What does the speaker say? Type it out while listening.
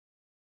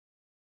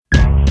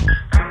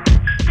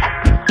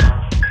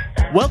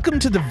Welcome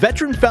to the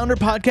Veteran Founder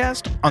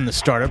Podcast on the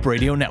Startup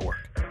Radio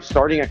Network.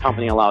 Starting a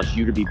company allows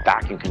you to be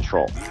back in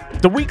control.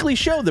 The weekly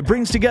show that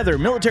brings together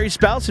military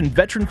spouse and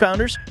veteran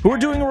founders who are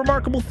doing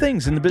remarkable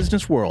things in the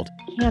business world.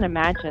 I can't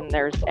imagine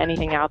there's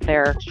anything out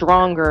there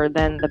stronger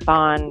than the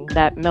bond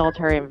that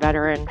military and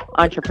veteran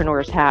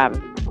entrepreneurs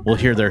have. We'll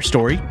hear their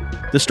story,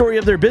 the story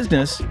of their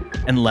business,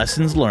 and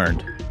lessons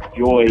learned.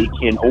 Joy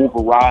can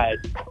override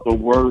the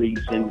worries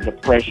and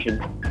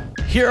depression.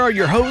 Here are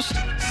your hosts,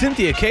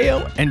 Cynthia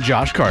Kao and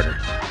Josh Carter.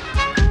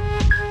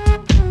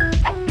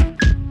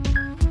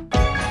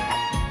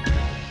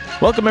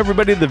 Welcome,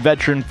 everybody, to the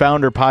Veteran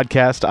Founder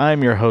Podcast.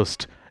 I'm your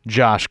host,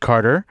 Josh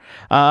Carter.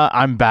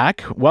 I'm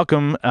back.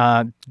 Welcome.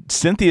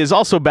 Cynthia is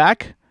also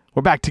back.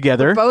 We're back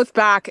together. We're both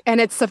back,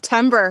 and it's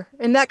September.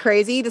 Isn't that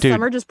crazy? The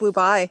summer just blew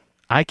by.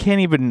 I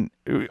can't even...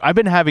 I've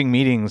been having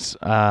meetings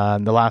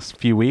the last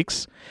few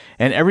weeks,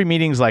 and every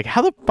meeting's like,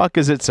 how the fuck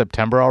is it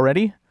September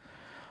already?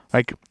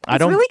 Like,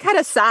 It's really kind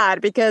of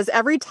sad because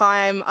every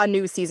time a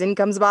new season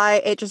comes by,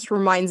 it just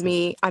reminds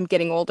me I'm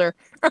getting older.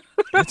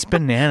 It's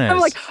bananas. I'm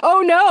like, oh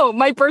no,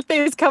 my birthday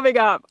is coming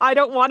up. I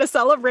don't want to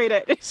celebrate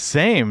it.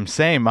 Same.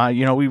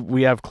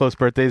 We have close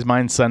birthdays.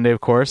 Mine's Sunday,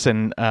 of course,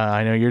 and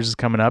I know yours is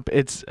coming up.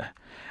 It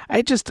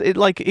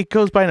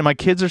goes by, and my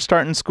kids are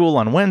starting school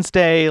on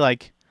Wednesday.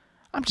 Like,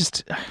 I'm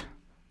just...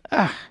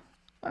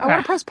 I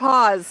want to press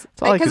pause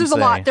because there's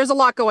a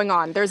lot going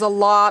on. There's a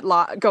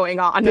lot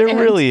going on. There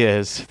really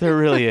is.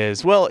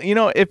 Well,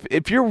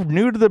 if you're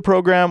new to the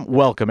program,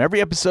 welcome. Every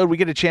episode, we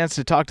get a chance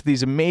to talk to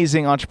these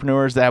amazing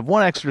entrepreneurs that have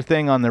one extra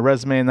thing on their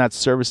resume, and that's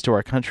service to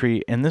our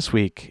country. And this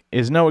week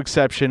is no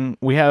exception.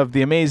 We have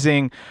the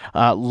amazing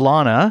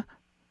Lana,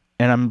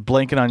 and I'm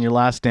blanking on your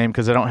last name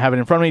because I don't have it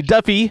in front of me,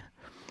 Duffy,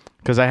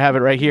 because I have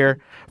it right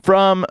here.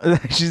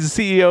 She's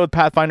the CEO of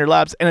Pathfinder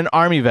Labs and an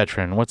Army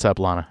veteran. What's up,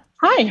 Lana?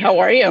 Hi, how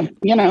are you?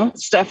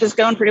 Stuff is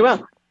going pretty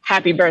well.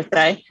 Happy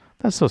birthday.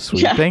 That's so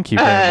sweet. Yeah. Thank you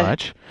very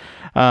much.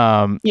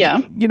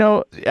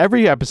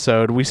 Every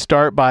episode we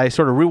start by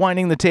sort of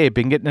rewinding the tape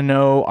and getting to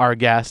know our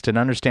guest and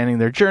understanding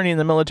their journey in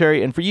the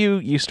military. And for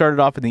you started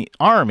off in the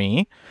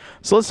Army.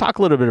 So let's talk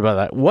a little bit about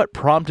that. What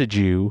prompted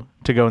you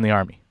to go in the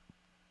Army?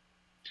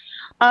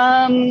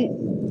 I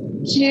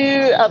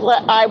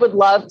would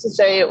love to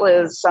say it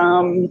was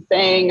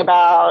something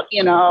about,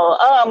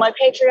 my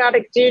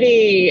patriotic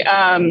duty.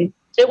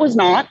 It was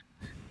not.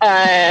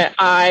 I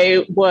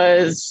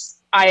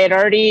had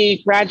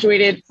already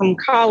graduated from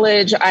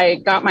college.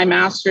 I got my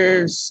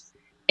master's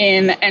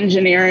in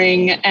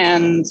engineering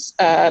and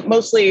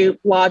mostly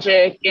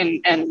logic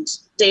and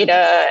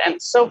data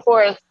and so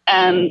forth.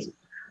 And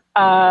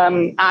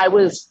I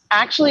was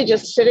actually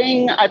just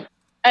I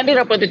ended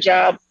up with a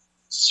job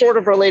sort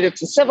of related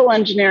to civil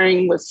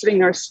engineering, was sitting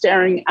there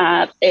staring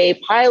at a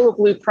pile of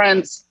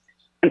blueprints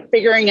and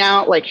figuring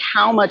out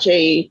how much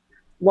a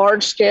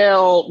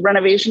large-scale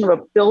renovation of a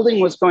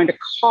building was going to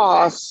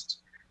cost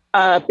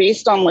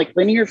based on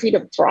linear feet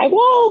of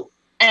drywall.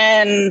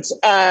 And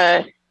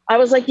I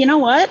was like, you know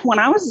what? When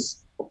I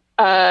was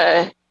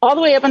all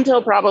the way up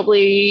until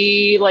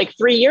probably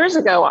 3 years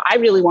ago, I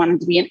really wanted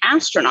to be an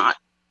astronaut.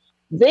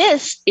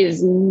 This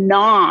is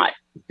not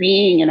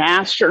being an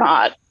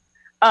astronaut.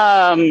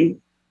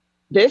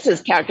 This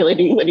is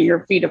calculating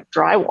linear feet of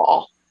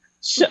drywall.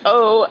 So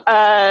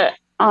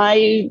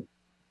I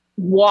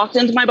walked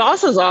into my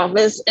boss's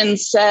office and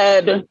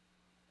said,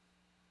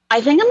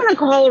 I think I'm going to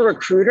call a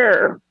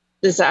recruiter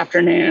this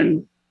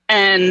afternoon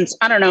and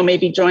I don't know,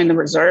 maybe join the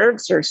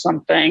reserves or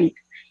something.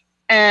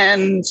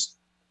 And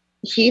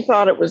he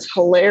thought it was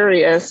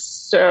hilarious.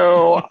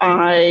 So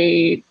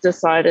I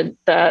decided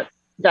that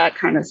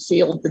kind of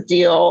sealed the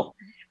deal.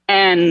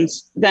 And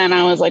then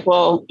I was like,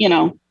 well,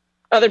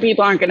 other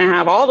people aren't going to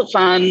have all the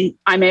fun.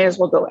 I may as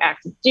well go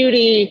active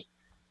duty.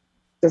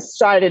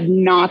 Decided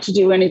not to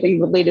do anything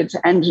related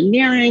to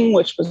engineering,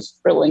 which was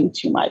thrilling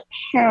to my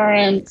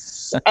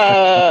parents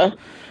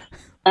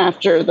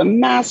after the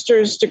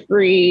master's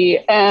degree,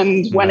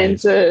 and went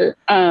into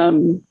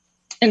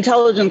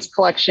intelligence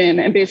collection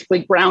and basically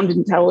ground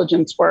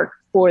intelligence work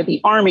for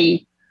the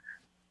Army,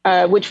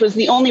 which was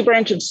the only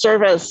branch of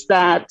service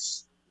that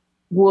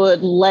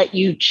would let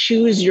you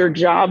choose your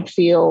job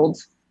field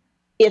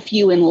if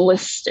you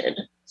enlisted.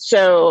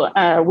 So,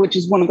 which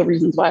is one of the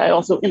reasons why I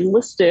also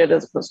enlisted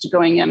as opposed to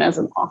going in as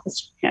an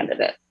officer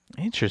candidate.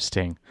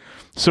 Interesting.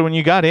 So when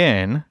you got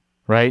in,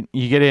 right,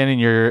 you get in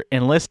and you're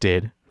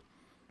enlisted.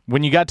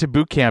 When you got to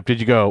boot camp, did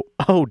you go,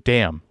 oh,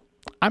 damn,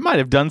 I might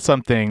have done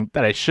something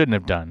that I shouldn't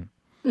have done?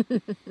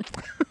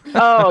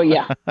 Oh,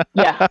 yeah.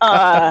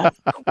 Yeah.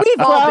 We've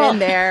all been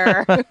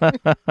there.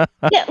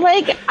 Yeah,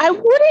 I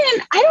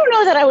don't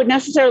know that I would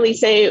necessarily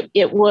say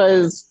it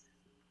was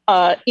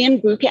in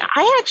boot camp.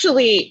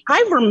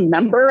 I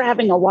remember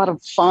having a lot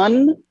of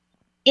fun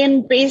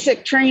in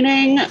basic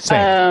training.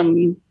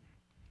 Same.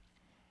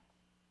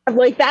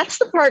 That's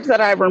the part that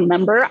I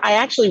remember. I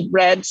actually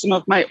read some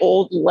of my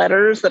old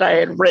letters that I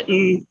had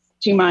written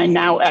to my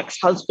now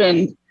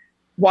ex-husband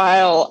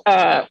while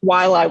I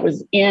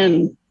was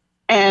in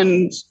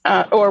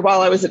or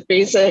while I was at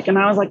basic. And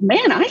I was like,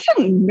 man, I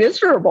feel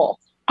miserable.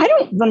 I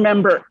don't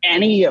remember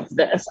any of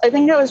this. I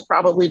think I was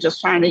probably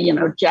just trying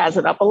to, jazz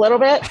it up a little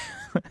bit.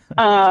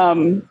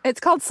 It's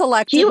called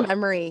selective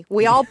memory.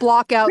 We all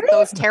block out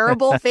those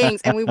terrible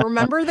things and we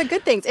remember the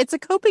good things. It's a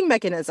coping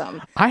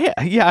mechanism.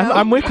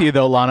 I'm with you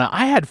though, Lana.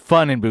 I had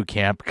fun in boot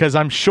camp because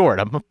I'm short.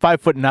 I'm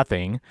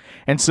 5'0".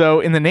 And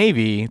so in the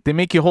Navy, they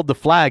make you hold the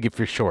flag if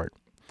you're short.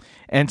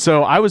 And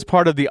so I was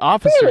part of the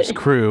officers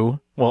crew.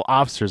 Well,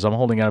 officers, I'm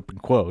holding it up in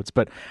quotes,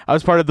 but I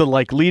was part of the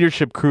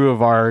leadership crew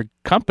of our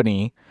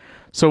company.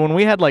 So when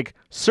we had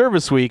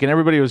service week and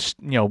everybody was,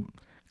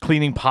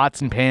 cleaning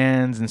pots and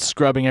pans and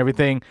scrubbing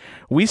everything,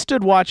 we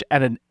stood watch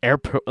at an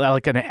airport,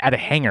 at a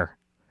hangar,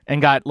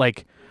 and got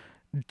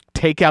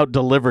takeout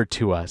delivered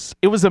to us.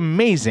 It was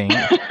amazing.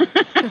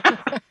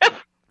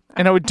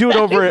 And I would do it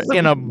over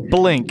in a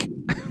blink.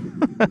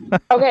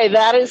 Okay,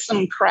 that is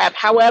some crap.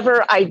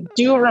 However, I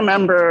do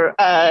remember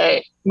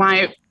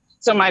my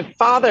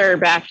father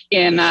back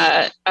in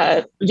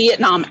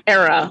Vietnam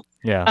era,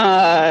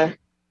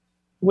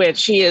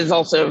 which he is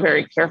also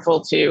very careful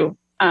to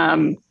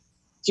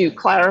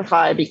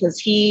clarify, because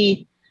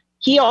he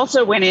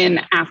also went in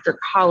after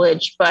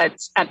college, but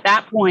at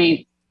that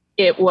point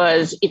it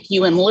was, if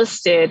you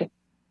enlisted,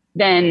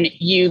 then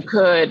you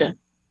could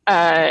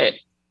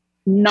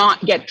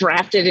not get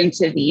drafted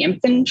into the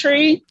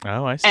infantry.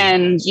 Oh, I see.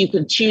 And you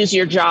could choose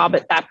your job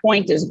at that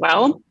point as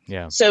well.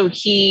 Yeah. So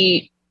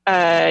he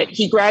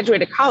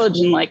graduated college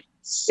in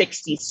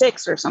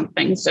 66 or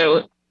something.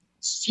 So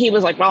he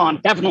was like, well,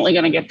 I'm definitely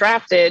going to get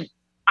drafted.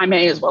 I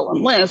may as well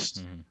enlist.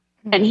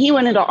 Mm-hmm. And he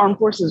went into Armed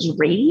Forces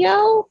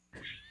Radio.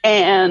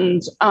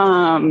 And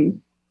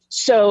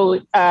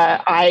so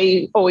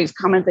I always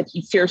comment that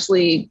he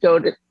fiercely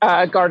guarded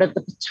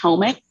the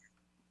Potomac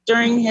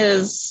during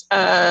his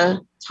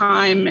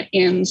time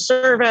in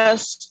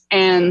service.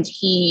 And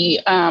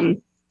he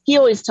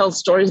always tells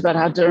stories about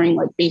how during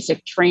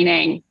basic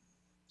training,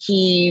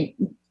 he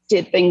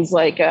did things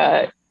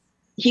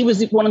he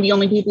was one of the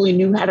only people who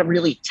knew how to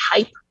really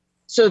type.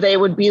 So they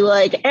would be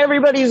like,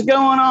 everybody's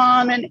going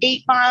on an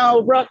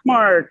 8-mile ruck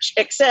march,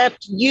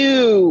 except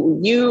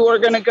you are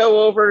going to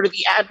go over to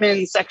the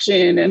admin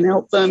section and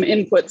help them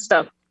input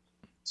stuff.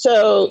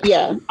 So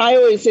yeah, I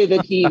always say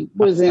that he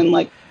was in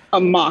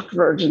a mock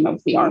version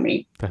of the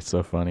Army. That's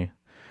so funny.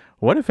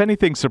 What, if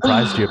anything,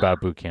 surprised you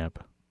about boot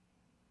camp?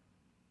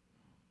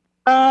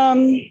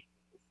 I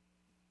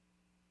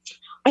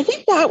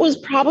think that was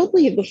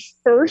probably the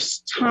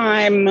first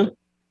time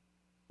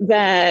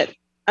that,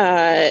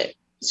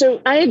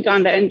 so I had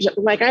gone to,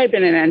 I had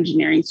been in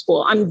engineering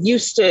school. I'm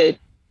used to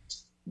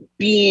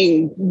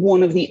being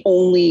one of the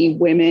only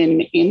women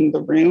in the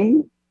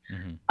room.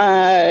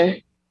 Mm-hmm.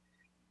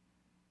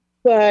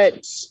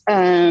 But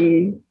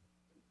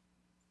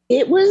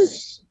it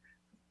was,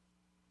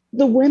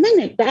 the women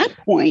at that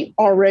point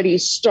already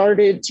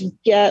started to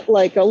get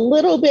a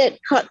little bit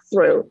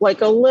cutthroat,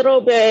 a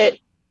little bit,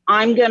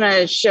 I'm going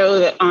to show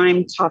that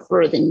I'm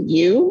tougher than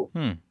you.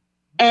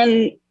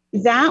 And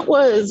that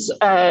was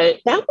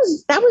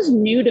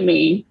new to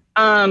me.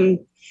 And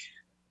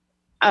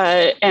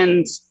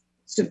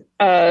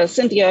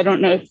Cynthia, I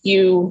don't know if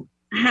you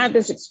had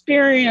this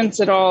experience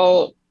at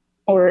all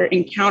or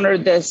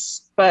encountered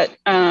this, but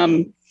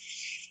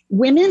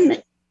women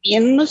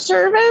in the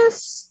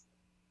service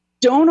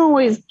don't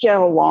always get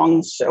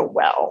along so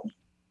well.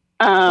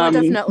 I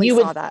definitely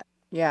saw that.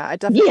 Yeah, I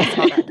definitely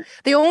saw that.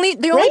 The only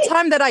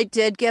time that I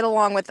did get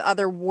along with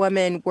other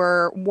women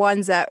were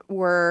ones that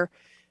were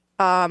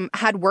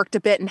had worked a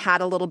bit and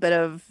had a little bit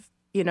of,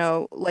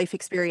 life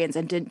experience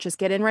and didn't just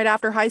get in right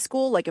after high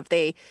school. If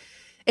they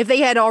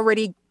had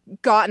already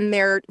gotten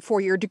their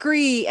 4-year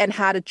degree and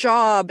had a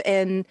job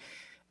and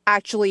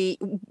actually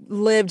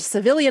lived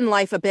civilian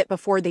life a bit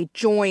before they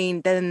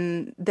joined,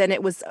 then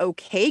it was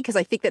okay, because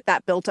I think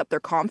that built up their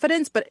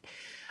confidence. But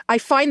I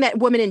find that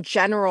women in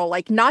general,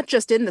 not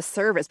just in the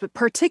service, but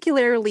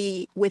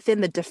particularly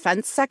within the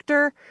defense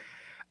sector,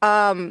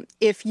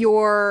 if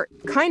you're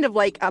kind of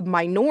a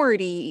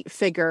minority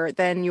figure,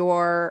 then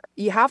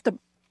you have to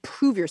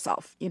prove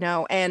yourself,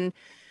 and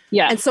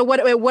yeah. And so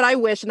what I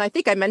wish, and I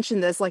think I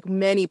mentioned this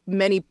many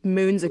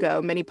moons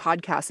ago, many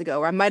podcasts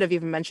ago, or I might have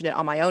even mentioned it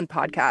on my own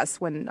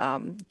podcast when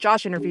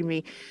Josh interviewed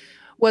me,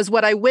 was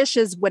what I wish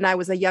is when I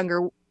was a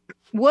younger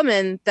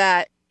woman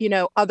that,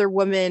 other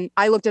women,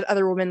 I looked at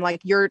other women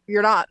you're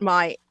not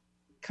my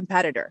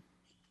competitor,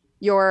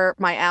 you're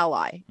my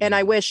ally. And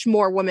I wish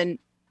more women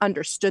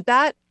understood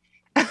that.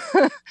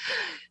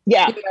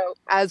 Yeah.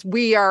 As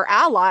we are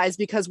allies,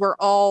 because we're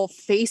all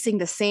facing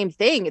the same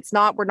thing.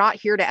 We're not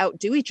here to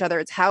outdo each other.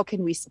 It's how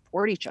can we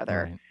support each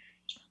other?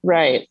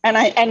 Right. And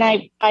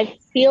I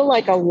feel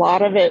like a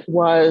lot of it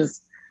was,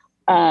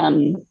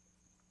 that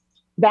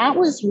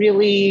was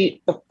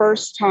really the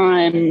first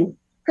time,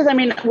 because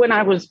when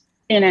I was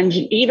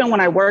even when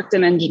I worked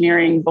in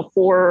engineering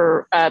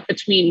before,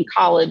 between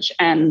college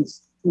and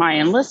my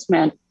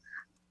enlistment,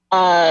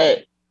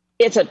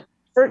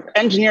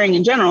 engineering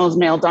in general is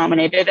male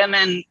dominated. And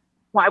then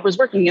I was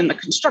working in the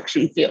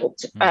construction field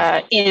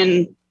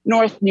in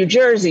North New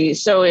Jersey.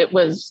 So it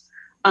was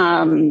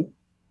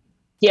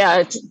yeah,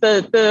 it's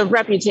the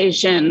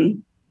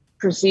reputation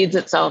precedes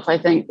itself, I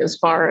think, as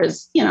far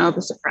as,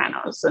 The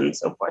Sopranos and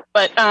so forth.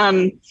 But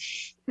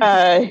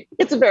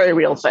it's a very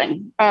real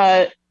thing.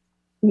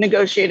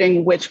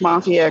 Negotiating which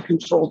mafia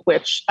controlled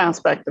which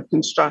aspect of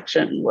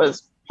construction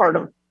was part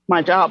of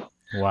my job.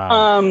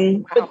 Wow.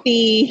 But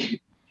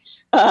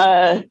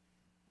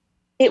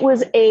it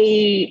was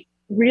a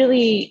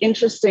really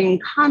interesting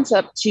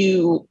concept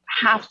to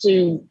have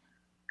to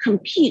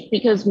compete,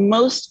 because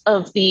most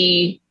of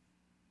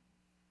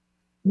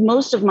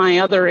my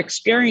other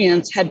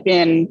experience had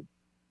been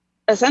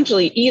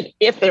essentially,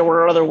 if there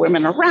were other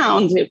women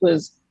around, it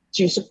was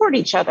to support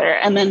each other.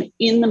 And then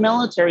in the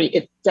military,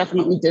 it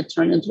definitely did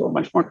turn into a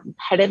much more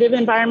competitive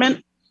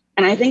environment.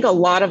 And I think a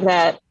lot of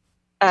that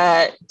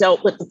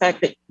dealt with the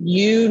fact that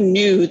you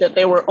knew that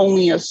there were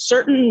only a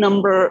certain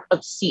number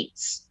of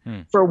seats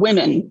for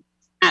women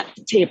at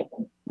the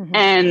table. Mm-hmm.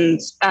 And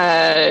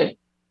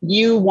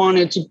you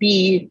wanted to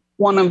be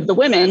one of the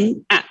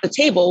women at the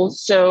table.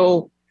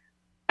 So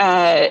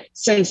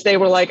since they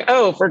were like,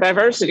 oh, for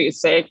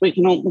diversity's sake, we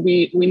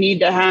need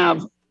to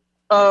have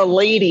a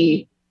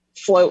lady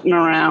floating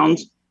around.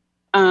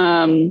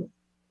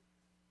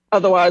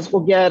 Otherwise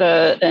we'll get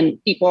an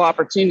equal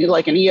opportunity,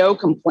 like an EO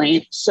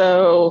complaint.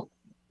 So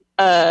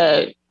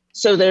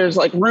there's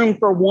like room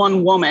for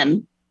one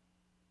woman,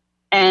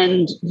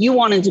 and you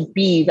wanted to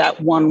be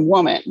that one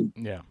woman.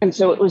 Yeah. And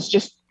so it was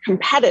just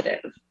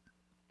competitive.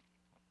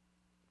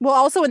 Well,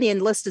 also in the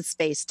enlisted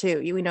space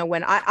too.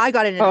 When I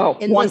got in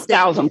enlisted,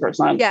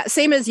 1000%. Yeah,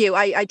 same as you.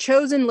 I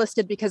chose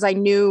enlisted because I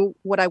knew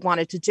what I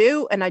wanted to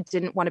do, and I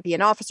didn't want to be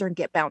an officer and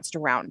get bounced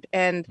around.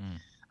 And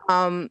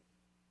and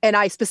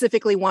I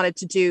specifically wanted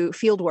to do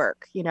field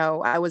work.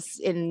 I was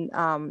in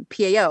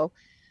PAO.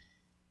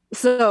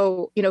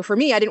 So, for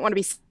me, I didn't want to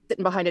be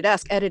sitting behind a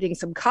desk editing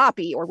some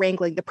copy or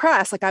wrangling the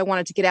press. Like, I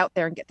wanted to get out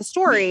there and get the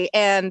story.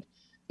 And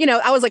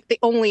I was like the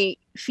only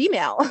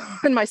female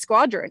in my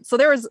squadron. So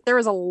there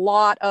was a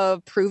lot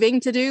of proving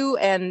to do.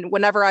 And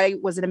whenever I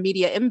was in a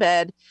media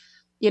embed,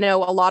 a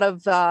lot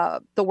of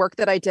the work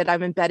that I did,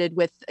 I'm embedded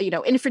with,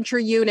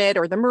 infantry unit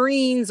or the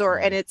Marines,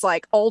 and it's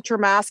like ultra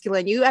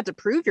masculine. You had to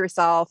prove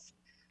yourself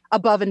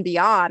above and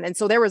beyond. And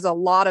so there was a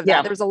lot of that.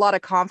 Yeah. There was a lot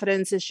of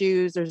confidence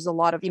issues. There's a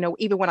lot of,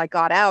 even when I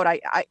got out,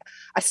 I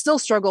still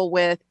struggle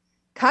with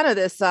kind of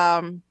this,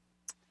 what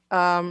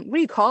do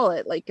you call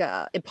it? Like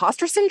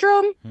imposter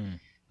syndrome.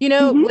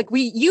 Like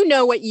what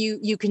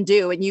you can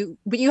do,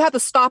 but you have to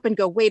stop and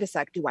go, wait a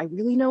sec, do I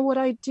really know what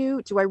I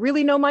do? Do I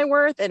really know my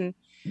worth? And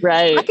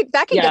right.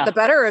 that can get the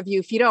better of you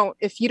if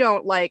you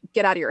don't like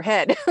get out of your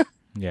head.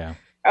 Yeah.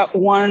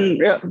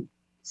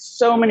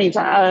 So many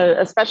times,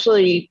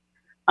 especially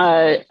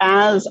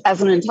as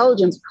an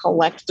intelligence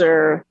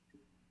collector,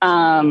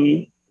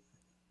 and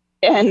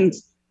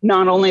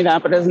not only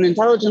that, but as an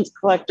intelligence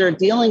collector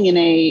dealing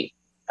in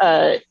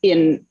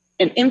an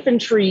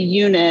infantry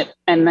unit,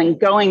 and then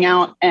going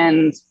out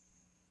and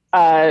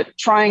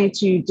trying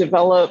to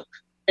develop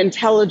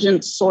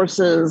intelligence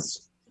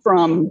sources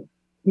from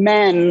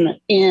men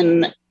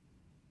in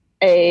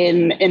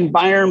an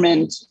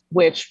environment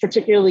which,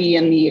 particularly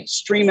in the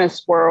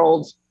extremist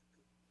world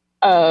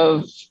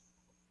of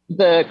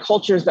the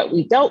cultures that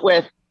we dealt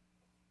with,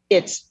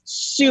 it's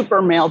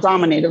super male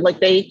dominated. Like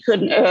they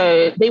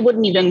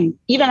wouldn't even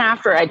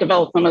after I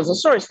developed them as a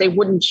source, they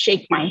wouldn't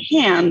shake my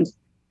hand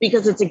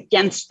because it's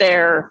against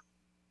their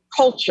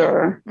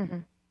culture. Mm-hmm.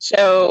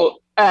 So,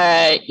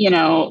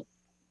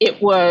 it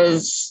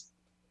was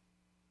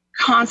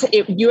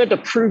constant. You had to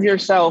prove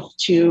yourself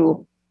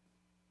to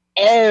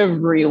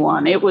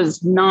everyone. It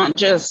was not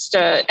just,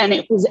 and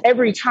it was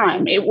every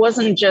time. It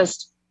wasn't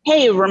just,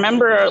 hey,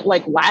 remember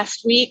like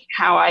last week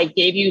how I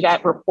gave you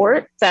that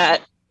report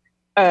that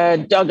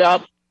dug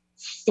up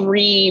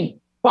 3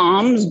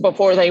 bombs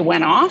before they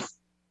went off?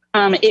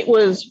 It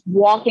was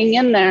walking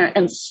in there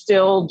and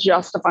still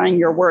justifying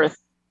your worth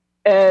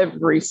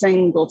every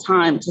single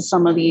time to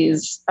some of the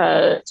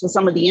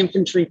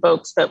infantry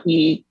folks that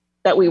we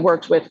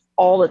worked with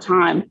all the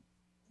time.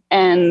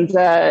 And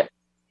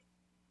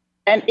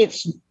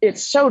it's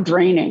so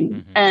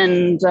draining.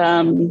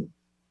 Mm-hmm.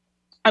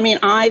 And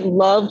I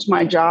loved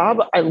my job.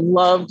 I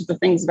loved the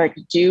things that I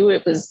could do.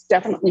 It was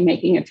definitely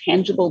making a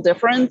tangible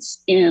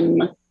difference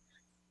in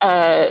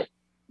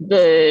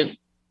the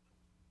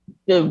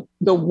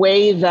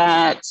way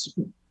that,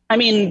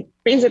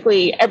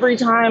 basically every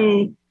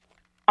time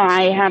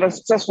I had a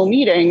successful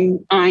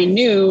meeting, I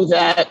knew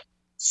that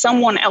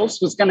someone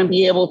else was going to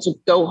be able to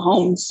go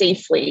home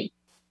safely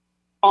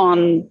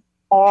on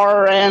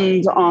our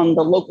end, on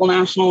the local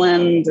national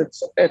end,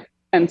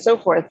 and so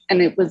forth.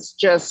 And it was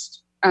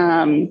just,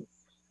 so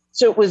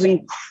it was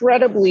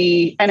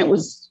incredibly, and it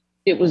was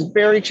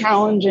very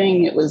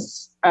challenging. It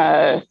was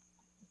a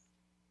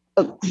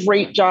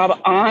great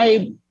job.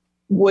 I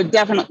would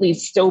definitely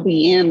still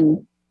be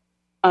in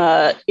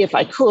if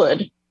I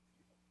could,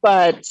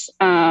 but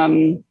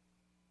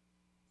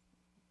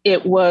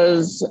it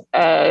was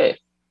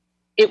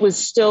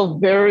still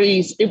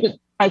very.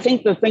 I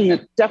think the thing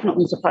that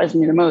definitely surprised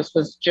me the most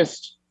was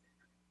just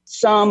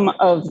some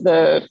of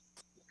the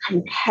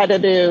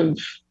competitive.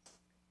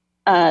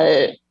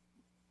 I'm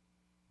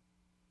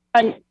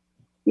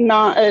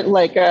not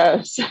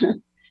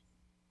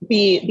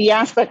the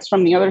aspects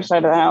from the other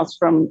side of the house,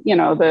 from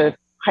the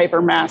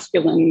hyper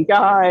masculine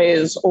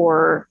guys,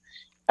 or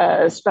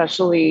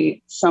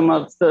especially some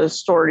of the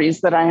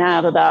stories that I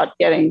have about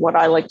getting what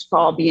I like to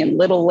call being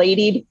little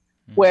ladied,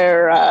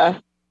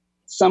 where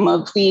some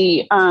of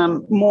the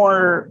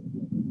more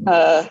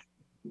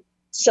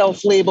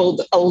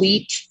self-labeled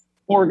elite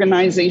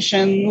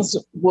organizations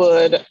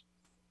would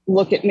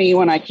look at me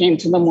when I came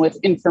to them with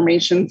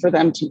information for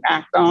them to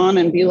act on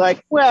and be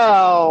like,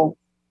 well,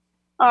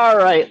 all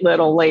right,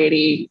 little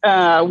lady,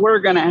 we're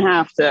going to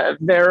have to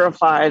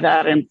verify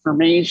that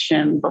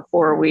information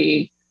before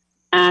we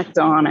act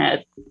on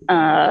it.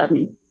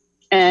 And,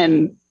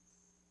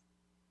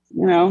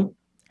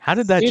 how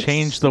did that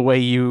change the way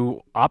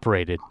you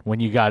operated when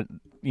you got,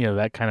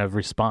 that kind of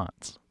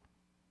response?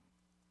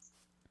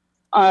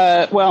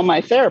 Well, my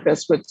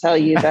therapist would tell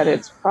you that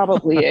it's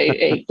probably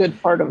a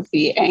good part of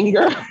the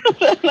anger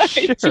that I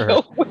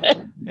deal with.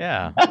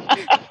 Yeah,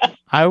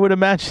 I would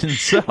imagine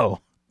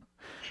so.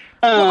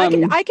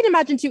 Well, I can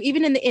imagine too,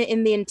 even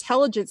in the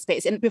intelligence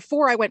space. And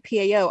before I went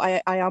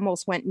PAO, I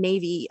almost went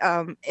Navy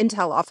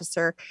intel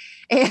officer,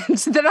 and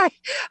then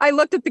I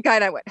looked at the guy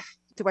and I went,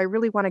 do I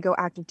really want to go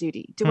active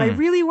duty? Do I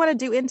really want to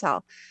do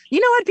intel?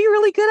 I'd be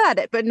really good at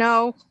it, but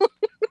no,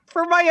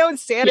 for my own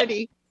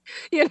sanity,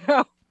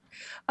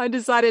 I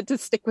decided to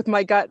stick with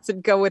my guts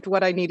and go with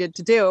what I needed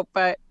to do.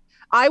 But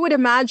I would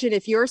imagine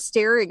if you're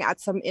staring at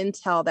some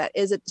intel that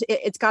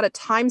it's got a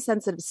time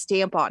sensitive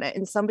stamp on it,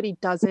 and somebody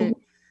doesn't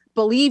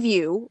believe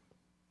you,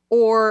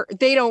 or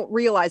they don't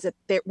realize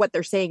that what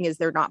they're saying is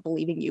they're not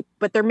believing you,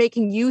 but they're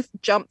making you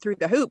jump through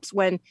the hoops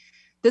when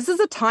this is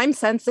a time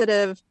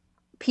sensitive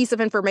piece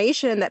of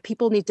information that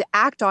people need to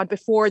act on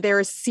before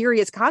there's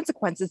serious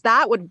consequences.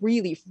 That would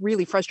really,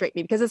 really frustrate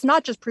me, because it's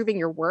not just proving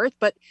your worth,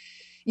 but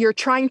you're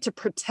trying to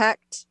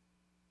protect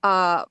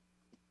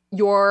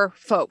your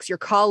folks, your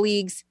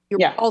colleagues.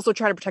 You're also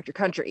trying to protect your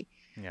country.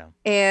 Yeah.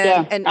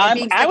 And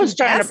I was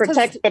trying to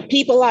protect the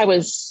people I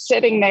was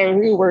sitting there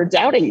who were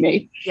doubting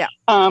me. Yeah.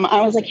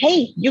 I was like,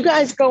 hey, you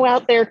guys go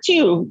out there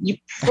too. You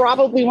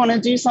probably want to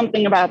do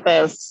something about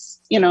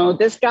this.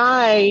 This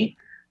guy,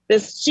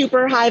 this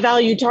super high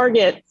value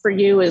target for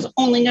you is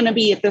only going to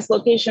be at this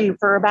location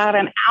for about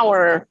an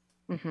hour.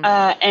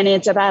 And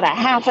it's about a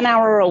half an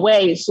hour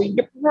away. So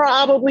you're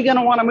probably going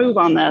to want to move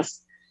on this.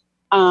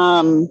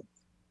 And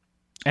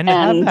to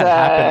have that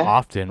happen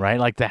often, right?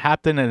 Like to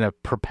happen in a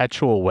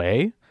perpetual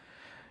way.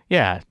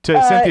 Yeah.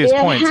 To Cynthia's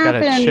point, it's got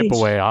to chip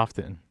away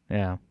often.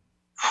 Yeah.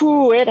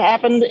 It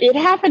happened. It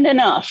happened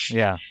enough.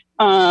 Yeah.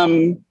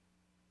 And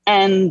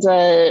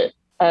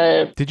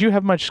did you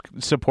have much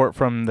support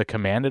from the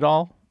command at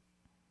all?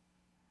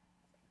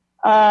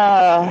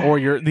 Or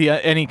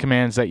any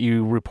commands that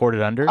you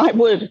reported under? I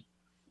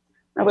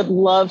would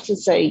love to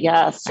say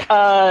yes.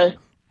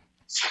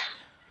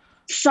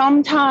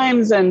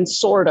 Sometimes and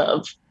sort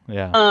of.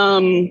 Yeah.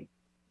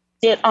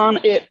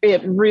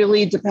 It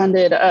really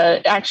depended.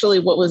 Actually,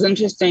 what was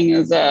interesting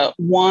is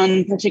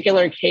one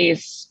particular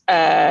case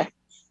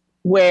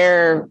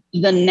where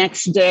the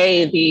next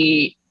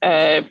day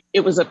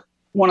it was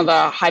one of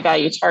the high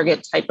value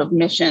target type of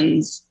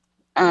missions.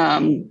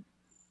 The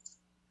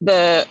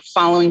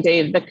following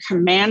day, the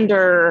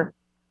commander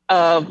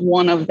of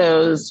one of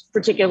those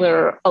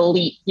particular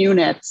elite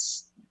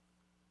units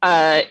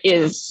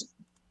is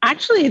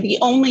actually the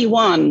only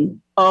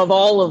one of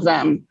all of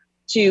them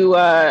to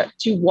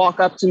walk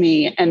up to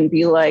me and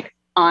be like,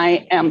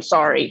 I am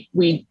sorry.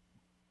 We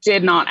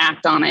did not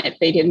act on it.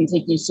 They didn't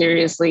take you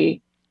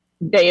seriously.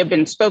 They have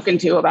been spoken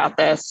to about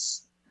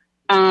this.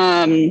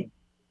 But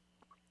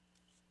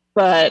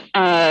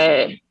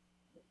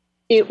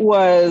it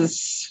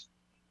was,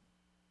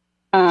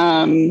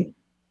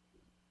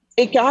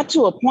 it got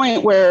to a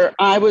point where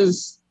I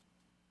was,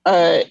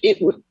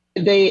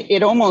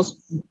 it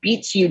almost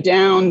beats you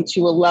down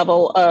to a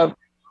level of,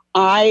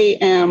 I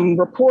am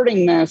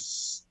reporting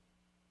this,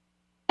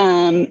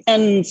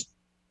 and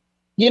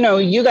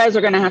you guys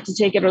are going to have to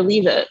take it or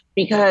leave it,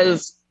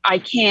 because I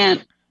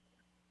can't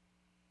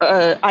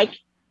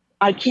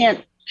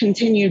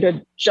continue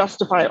to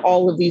justify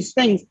all of these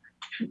things.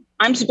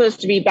 I'm supposed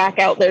to be back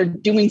out there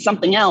doing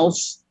something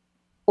else,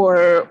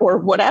 or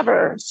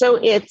whatever. So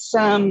it's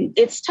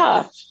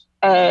tough,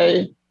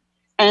 and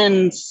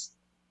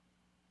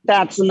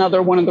that's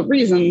another one of the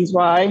reasons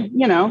why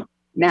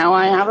now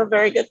I have a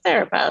very good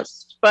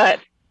therapist. But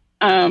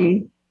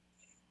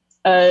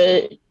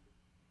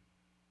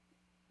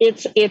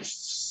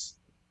it's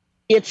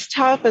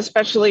tough,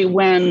 especially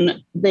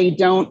when they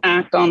don't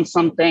act on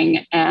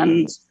something.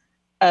 And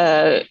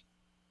I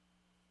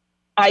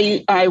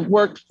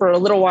worked for a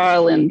little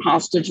while in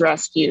hostage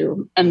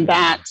rescue, and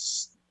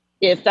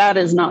if that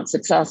is not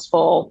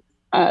successful,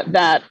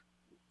 that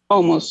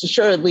almost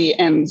assuredly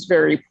ends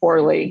very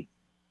poorly.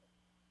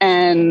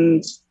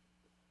 And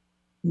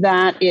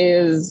that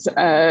is,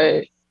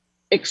 it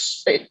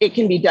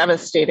can be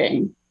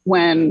devastating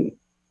when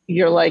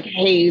you're like,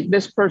 hey,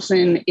 this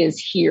person is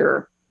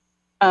here.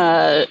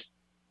 And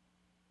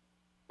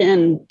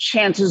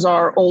chances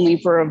are only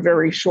for a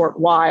very short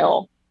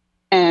while.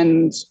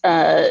 And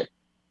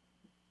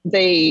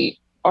they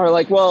are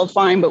like, well,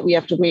 fine, but we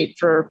have to wait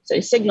for,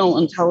 say, signal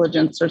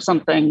intelligence or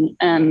something.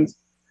 And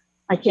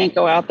I can't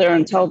go out there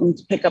and tell them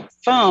to pick up the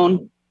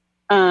phone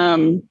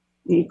and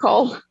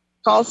call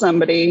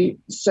somebody.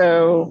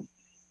 So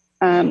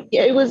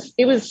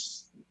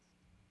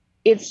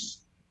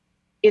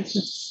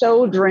it's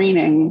so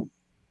draining,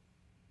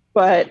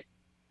 but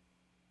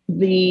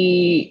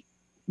the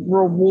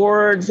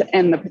rewards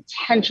and the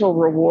potential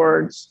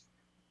rewards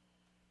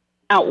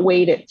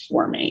outweighed it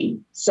for me.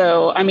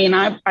 So, I mean,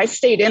 I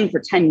stayed in for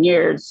 10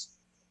 years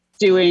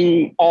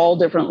doing all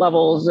different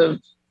levels of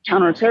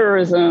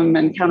counterterrorism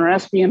and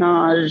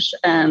counterespionage,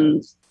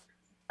 and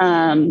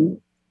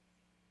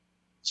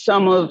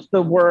some of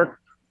the work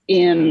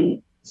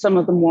in some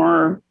of the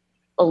more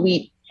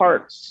elite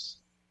parts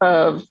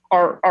of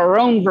our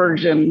own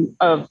version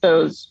of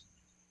those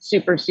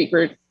super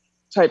secret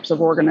types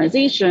of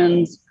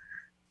organizations.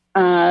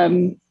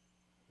 And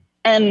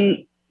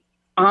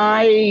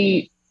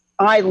I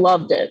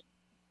loved it.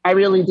 I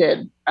really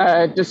did,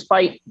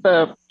 despite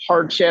the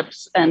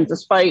hardships and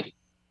despite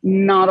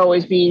not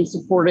always being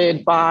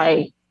supported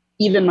by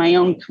even my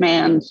own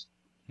command.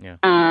 Yeah.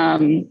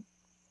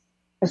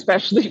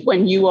 Especially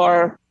when you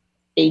are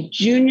a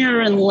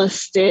junior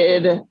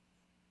enlisted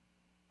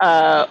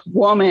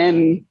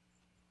woman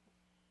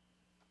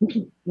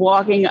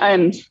walking.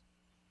 And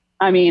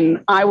I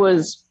mean, I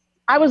was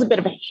a bit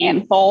of a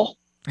handful,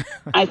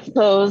 I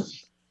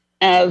suppose,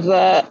 as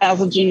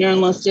a junior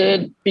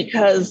enlisted,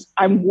 because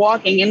I'm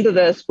walking into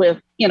this with,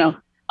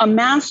 a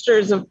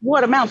master's of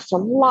what amounts to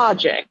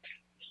logic.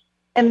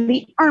 And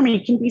the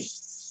Army can be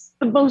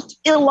the most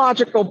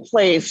illogical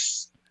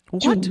place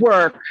to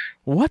work.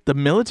 What? The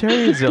military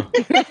is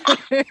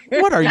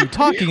What are you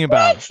talking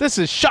about? What? This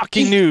is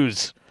shocking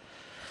news.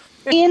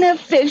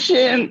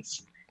 Inefficient.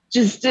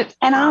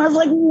 And I was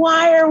like,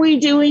 why are we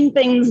doing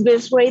things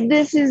this way?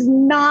 This is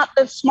not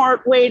the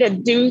smart way to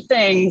do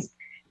things.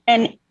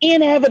 And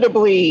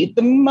inevitably,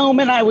 the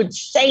moment I would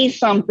say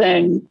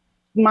something,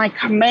 my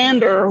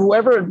commander,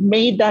 whoever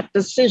made that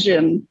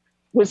decision,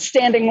 was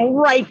standing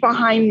right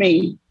behind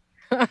me.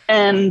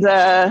 And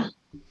so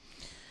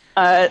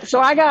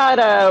I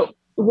got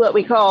what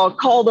we call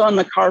called on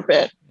the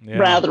carpet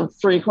rather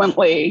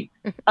frequently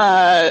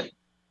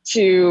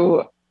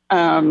to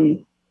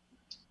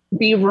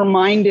be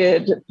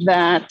reminded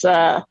that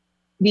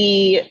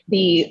the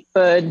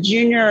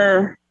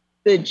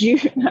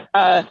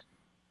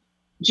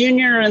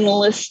junior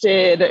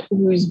enlisted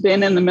who's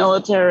been in the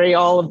military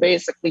all of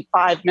basically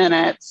 5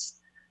 minutes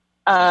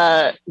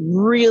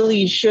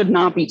really should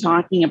not be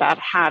talking about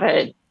how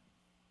to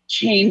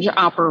change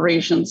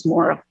operations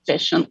more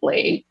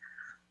efficiently.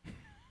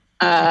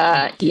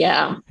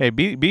 Yeah. Hey,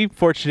 be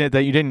fortunate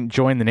that you didn't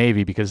join the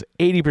Navy, because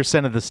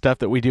 80% of the stuff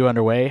that we do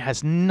underway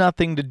has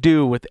nothing to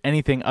do with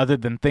anything other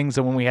than things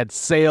that when we had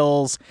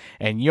sails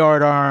and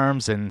yard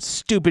arms and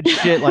stupid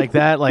shit like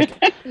that. Like,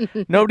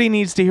 nobody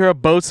needs to hear a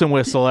boatswain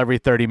whistle every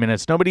 30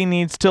 minutes. Nobody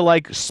needs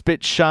to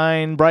spit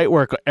shine bright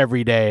work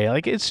every day.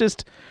 Like, it's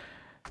just,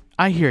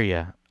 I hear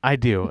you. I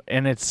do.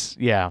 And it's,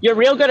 yeah. You're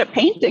real good at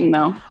painting,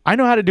 though. I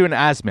know how to do an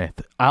azimuth.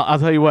 I'll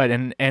tell you what.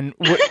 And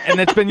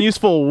it's been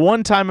useful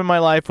one time in my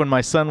life when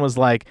my son was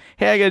like,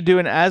 hey, I got to do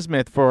an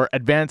azimuth for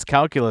advanced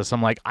calculus.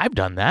 I'm like, I've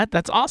done that.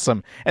 That's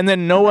awesome. And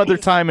then no other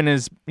time in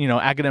his,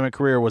 academic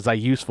career was I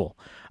useful.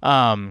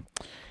 Yeah,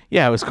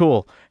 it was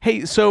cool.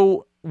 Hey,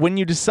 so when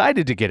you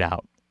decided to get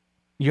out,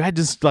 you had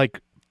this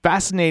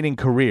fascinating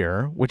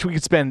career, which we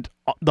could spend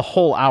the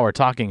whole hour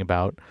talking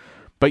about,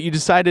 but you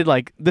decided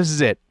this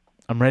is it.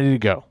 I'm ready to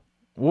go.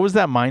 What was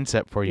that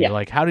mindset for you?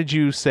 Yeah. How did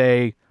you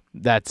say,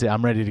 that's it,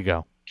 I'm ready to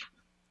go?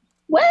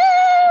 Well,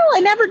 I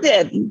never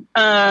did.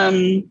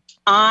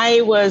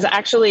 I was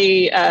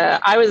actually,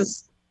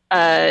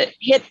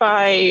 hit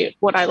by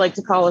what I like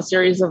to call a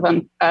series of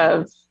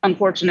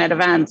unfortunate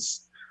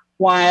events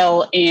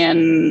while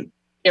in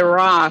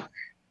Iraq.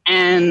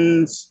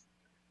 And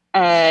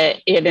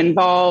it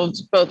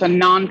involved both a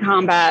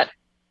non-combat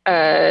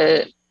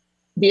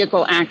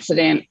vehicle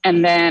accident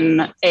and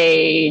then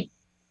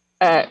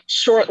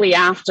shortly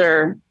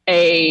after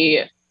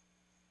a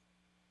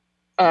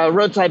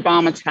roadside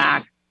bomb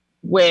attack,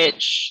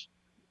 which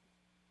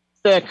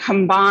the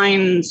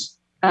combined,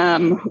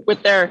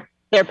 with their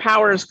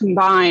powers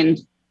combined,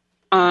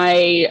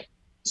 I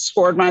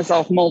scored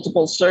myself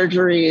multiple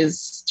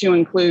surgeries to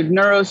include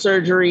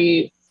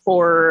neurosurgery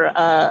for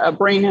a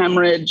brain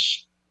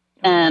hemorrhage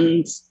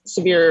and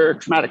severe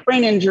traumatic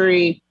brain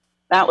injury.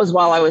 That was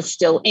while I was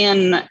still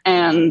in,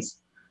 and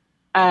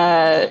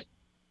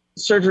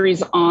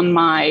surgeries on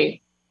my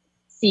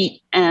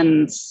feet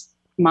and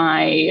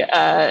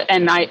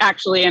and I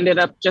actually ended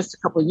up just a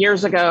couple of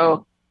years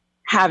ago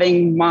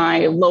having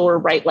my lower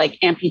right leg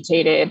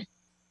amputated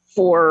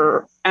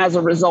as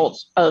a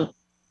result of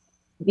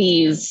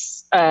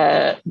these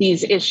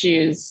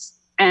issues.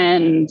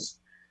 And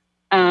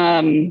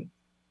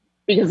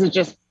because it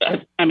just,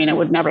 I mean, it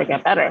would never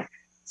get better.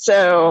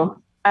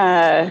 So,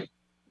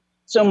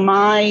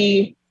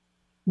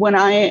 when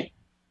I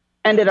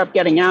ended up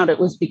getting out, it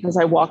was because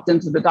I walked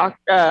into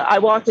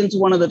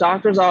one of the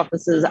doctor's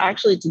offices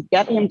actually to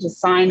get him to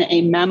sign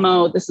a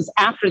memo. This is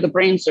after the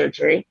brain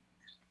surgery,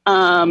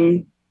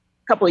 a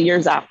couple of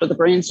years after the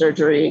brain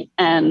surgery,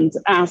 and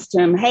asked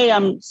him, hey,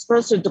 I'm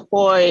supposed to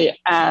deploy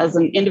as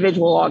an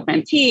individual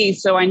augmentee,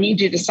 so I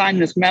need you to sign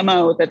this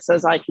memo that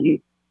says I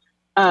can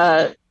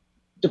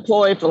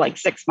deploy for like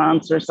 6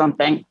 months or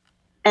something.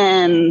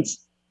 And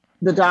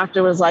the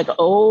doctor was like,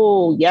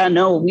 oh, yeah,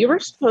 no, we were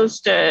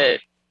supposed to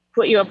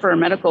put you up for a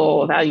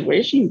medical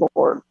evaluation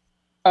board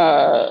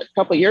a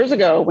couple of years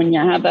ago when you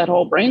had that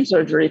whole brain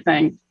surgery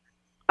thing.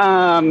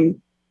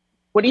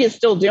 What are you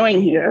still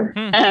doing here?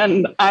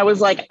 And I was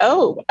like,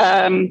 well,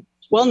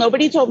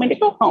 nobody told me to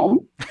go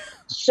home.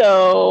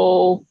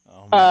 So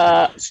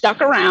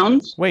stuck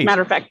around. Wait,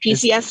 matter of fact,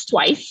 PCS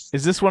twice.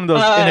 Is this one of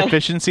those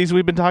inefficiencies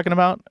we've been talking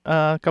about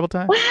a couple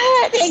times?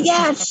 What?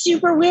 Yeah, it's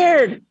super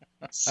weird.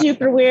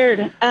 Super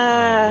weird.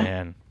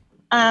 Man.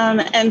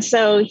 And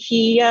so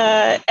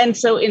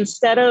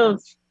instead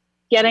of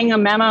getting a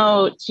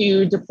memo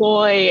to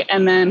deploy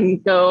and then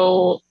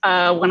go,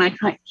 when I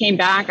came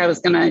back, I was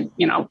going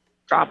to,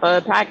 drop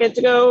a packet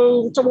to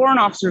go to warrant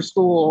officer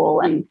school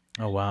and,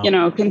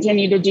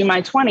 continue to do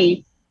my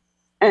 20.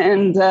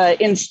 And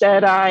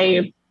instead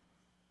I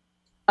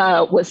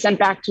was sent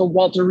back to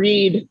Walter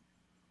Reed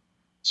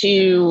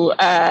to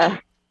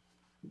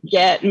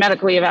get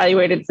medically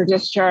evaluated for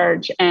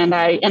discharge. And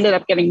I ended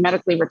up getting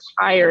medically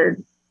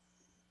retired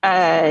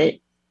right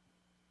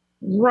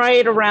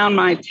around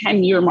my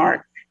 10-year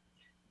mark.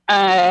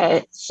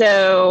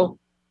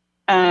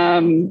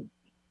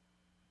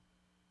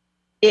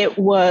 It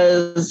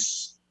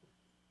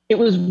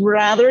was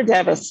rather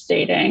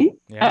devastating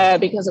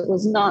because it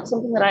was not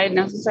something that I had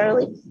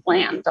necessarily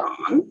planned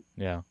on.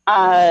 Yeah.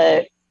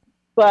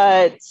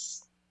 But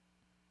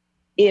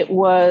it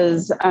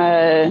was,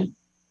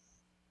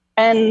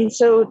 and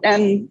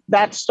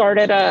that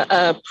started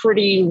a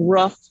pretty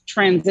rough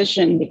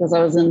transition because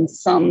I was in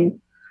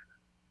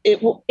it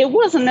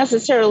wasn't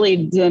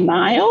necessarily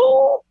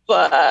denial,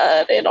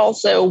 but it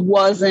also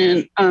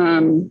wasn't,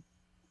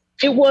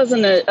 it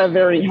wasn't a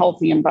very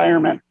healthy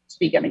environment to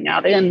be getting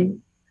out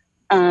in.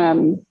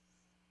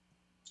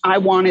 I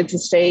wanted to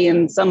stay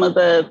in some of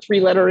the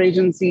 3-letter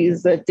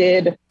agencies that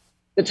did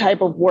the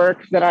type of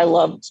work that I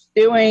loved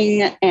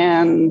doing.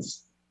 And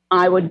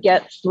I would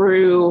get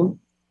through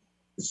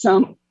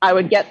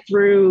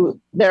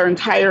their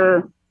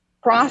entire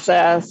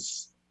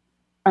process.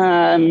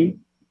 And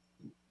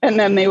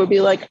then they would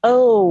be like,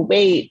 oh,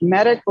 wait,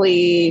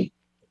 medically,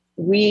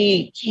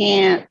 we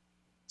can't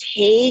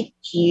take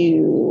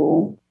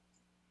you.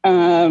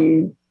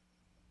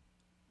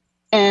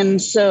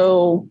 And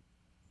so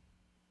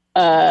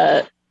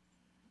it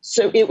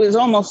was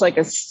almost like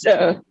a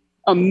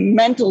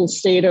mental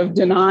state of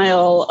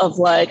denial of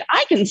like,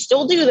 I can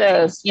still do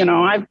this,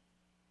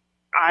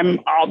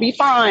 I'll be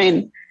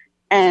fine.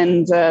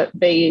 And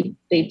they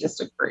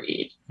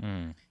disagreed.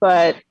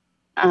 But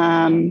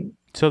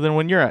so then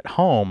when you're at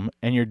home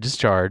and you're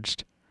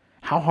discharged,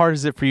 how hard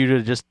is it for you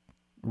to just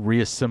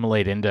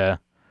reassimilate into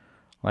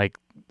like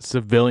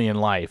civilian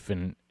life,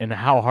 and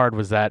how hard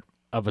was that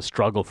of a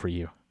struggle for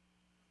you?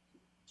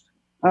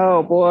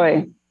 Oh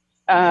boy.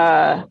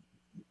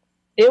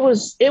 It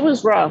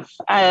was rough.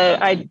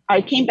 I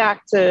came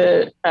back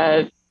to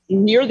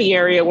near the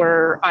area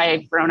where I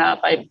had grown up.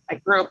 I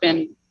grew up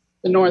in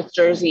the North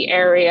Jersey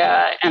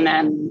area, and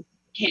then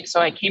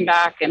I came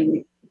back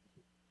and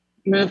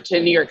moved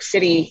to New York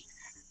City,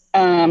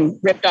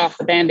 ripped off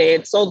the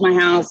Band-Aid, sold my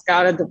house,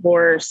 got a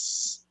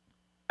divorce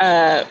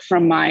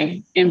from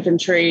my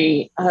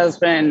infantry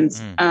husband.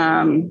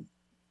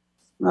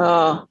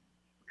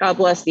 God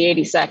bless the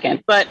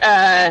 82nd. But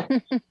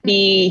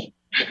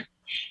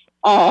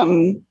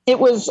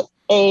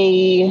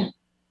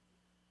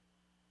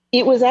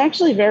it was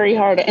actually very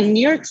hard. And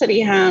New York City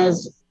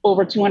has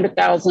over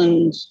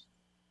 200,000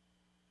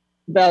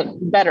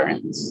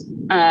 veterans.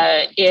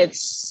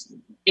 It's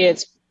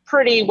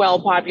pretty well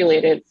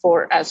populated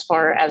as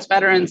far as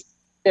veterans.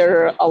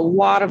 There are a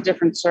lot of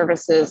different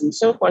services and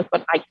so forth,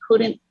 but I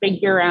couldn't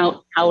figure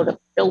out how to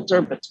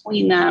filter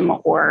between them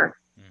or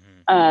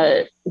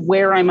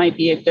where I might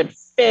be a good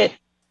fit.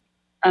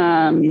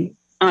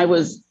 I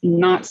was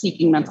not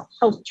seeking mental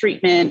health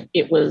treatment.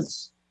 It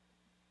was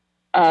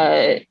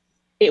a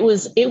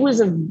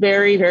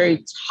very,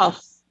 very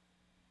tough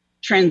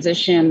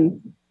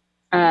transition.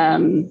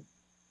 And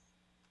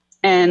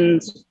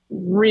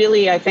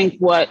really, I think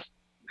what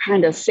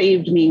kind of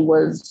saved me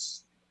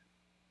was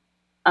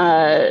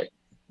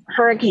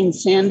Hurricane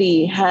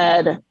Sandy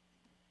had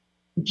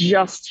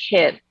just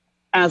hit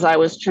as I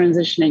was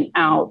transitioning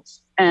out.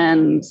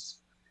 And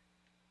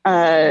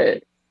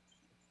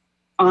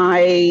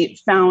I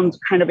found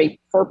kind of a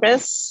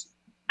purpose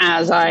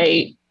as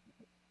I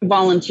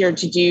volunteered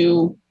to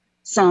do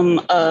some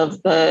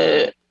of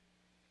the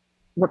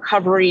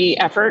recovery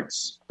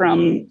efforts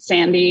from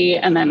Sandy,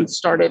 and then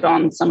started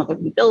on some of the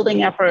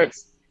rebuilding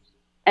efforts,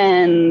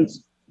 and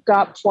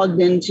got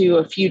plugged into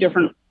a few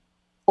different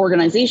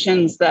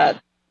organizations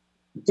that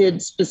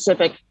did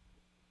specific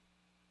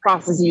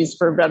processes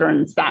for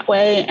veterans that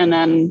way. And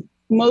then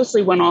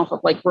mostly went off of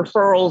like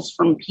referrals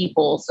from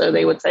people. So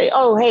they would say,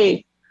 oh,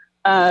 hey,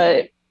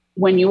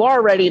 when you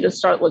are ready to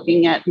start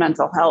looking at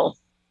mental health,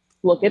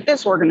 look at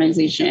this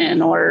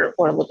organization or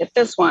look at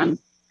this one.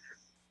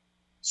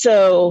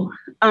 So,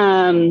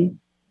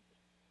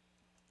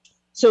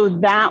 so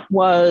that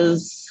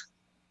was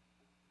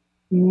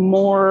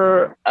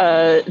more,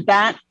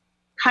 that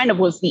kind of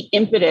was the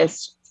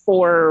impetus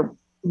for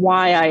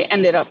why I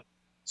ended up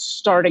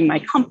starting my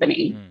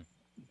company,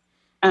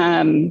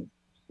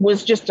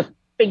 was just to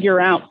figure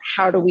out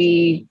how do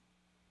we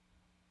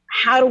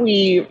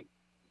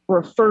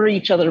refer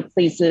each other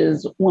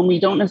places when we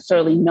don't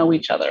necessarily know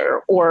each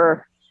other,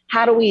 or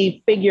how do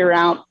we figure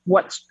out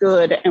what's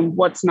good and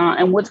what's not,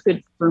 and what's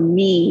good for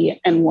me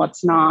and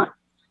what's not.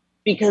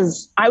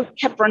 Because I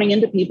kept running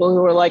into people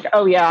who were like,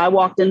 oh yeah, I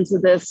walked into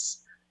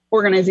this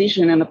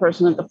organization and the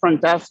person at the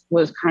front desk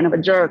was kind of a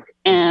jerk,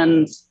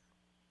 and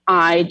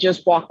I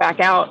just walked back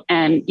out,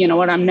 and you know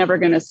what, I'm never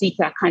going to seek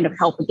that kind of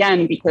help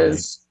again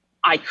because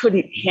I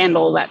couldn't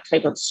handle that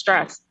type of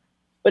stress.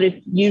 But if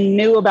you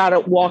knew about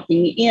it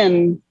walking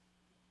in,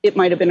 it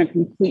might have been a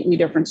completely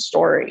different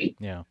story.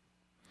 Yeah.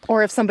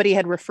 Or if somebody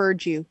had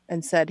referred you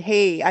and said,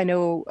 hey, I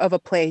know of a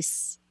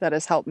place that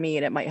has helped me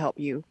and it might help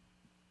you,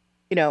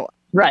 you know,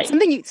 right.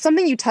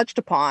 Something you touched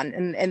upon,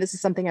 and this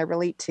is something I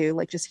relate to,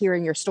 like just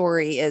hearing your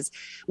story, is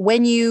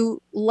when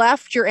you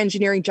left your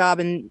engineering job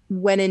and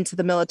went into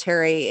the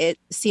military, it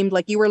seemed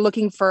like you were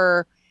looking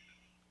for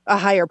a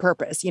higher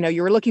purpose. You know,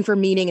 you were looking for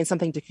meaning and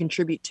something to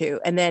contribute to.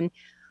 And then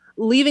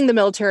leaving the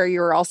military, you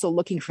were also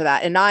looking for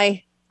that. And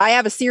I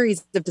have a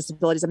series of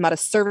disabilities. I'm not a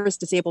service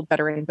disabled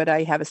veteran, but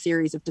I have a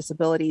series of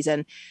disabilities.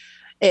 And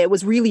it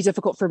was really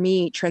difficult for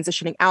me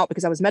transitioning out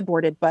because I was med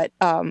boarded. But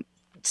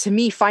to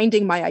me,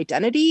 finding my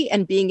identity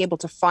and being able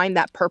to find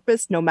that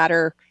purpose, no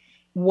matter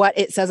what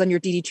it says on your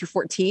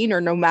DD-214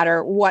 or no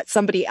matter what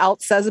somebody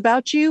else says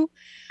about you,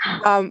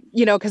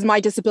 you know, because my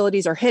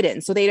disabilities are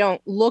hidden. So I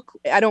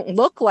don't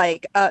look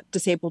like a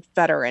disabled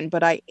veteran,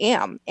 but I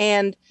am.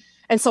 And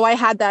so I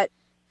had that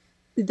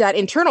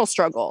internal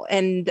struggle.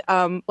 And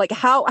like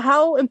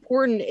how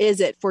important is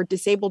it for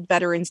disabled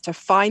veterans to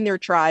find their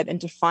tribe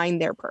and to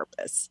find their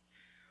purpose?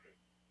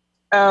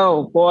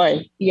 Oh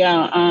boy.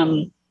 Yeah.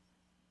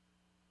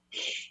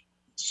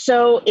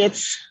 So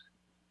it's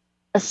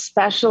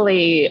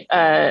especially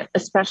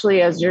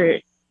as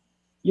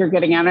you're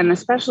getting out, and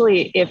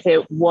especially if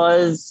it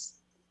was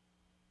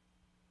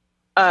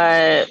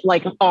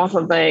like off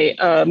of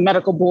a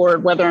medical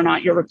board, whether or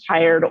not you're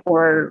retired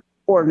or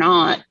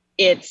not,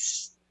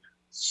 it's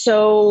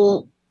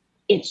so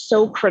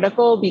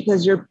critical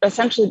because you're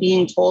essentially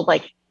being told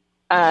like,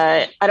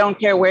 I don't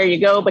care where you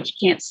go, but you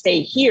can't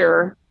stay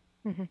here.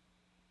 Mm-hmm.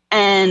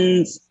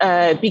 And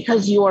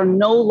because you are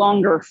no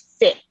longer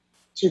fit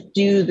to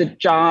do the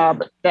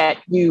job that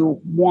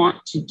you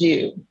want to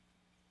do.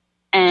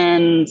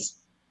 And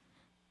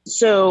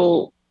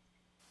so,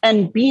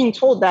 and being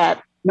told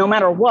that no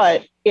matter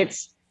what, it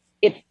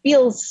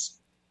feels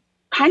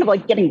kind of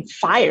like getting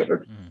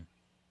fired.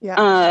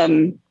 Yeah.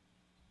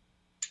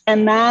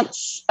 And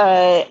that's,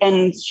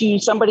 and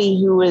she's somebody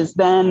who is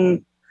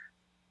then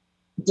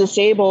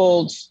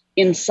disabled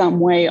in some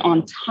way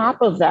on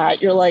top of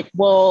that. You're like,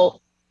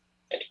 well,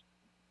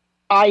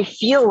 I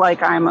feel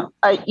like I'm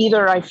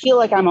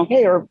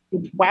okay, or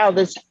wow,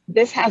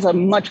 this has a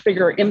much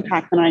bigger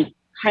impact than I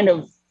kind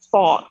of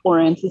thought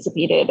or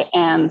anticipated.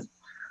 And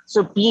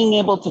so being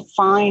able to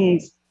find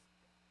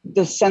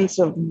the sense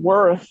of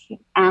worth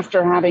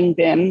after having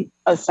been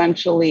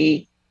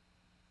essentially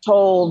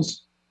told,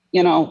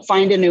 you know,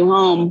 find a new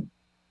home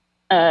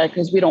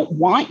because we don't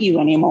want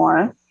you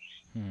anymore,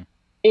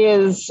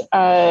 is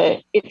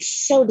it's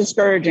so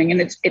discouraging,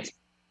 and it's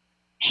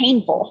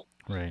painful.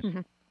 Right.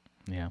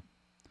 Mm-hmm. Yeah.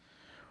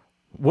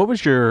 What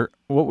was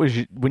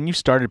when you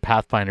started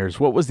Pathfinders,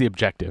 what was the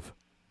objective?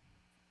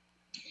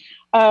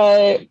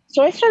 So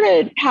I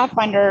started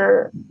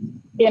Pathfinder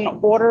in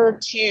order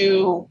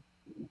to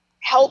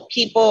help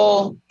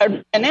people.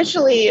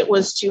 Initially, it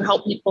was to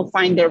help people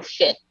find their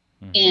fit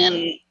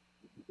in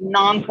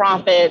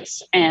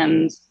nonprofits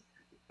and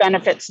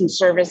benefits and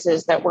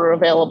services that were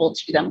available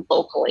to them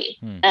locally.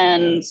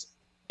 And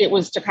it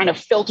was to kind of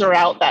filter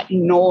out that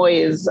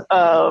noise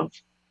of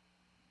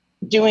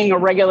doing a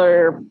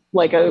regular,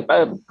 like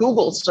a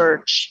Google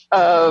search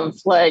of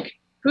like,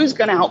 who's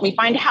going to help me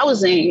find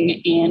housing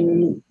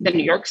in the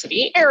New York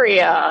City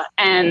area?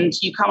 And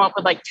you come up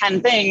with like 10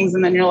 things.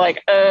 And then you're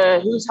like,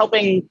 who's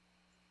helping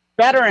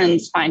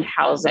veterans find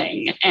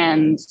housing?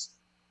 And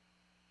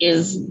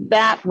is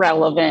that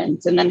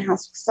relevant? And then how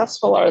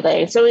successful are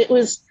they? So it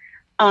was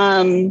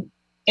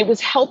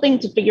helping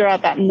to figure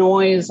out that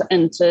noise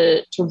and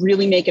to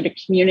really make it a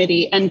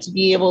community and to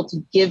be able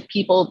to give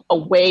people a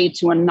way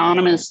to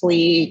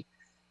anonymously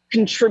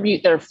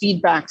contribute their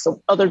feedback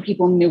so other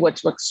people knew what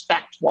to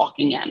expect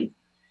walking in.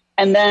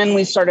 And then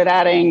we started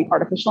adding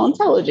artificial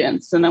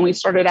intelligence, and then we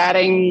started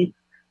adding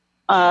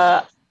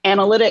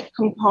analytic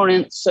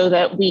components so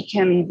that we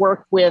can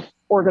work with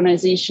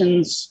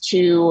organizations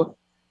to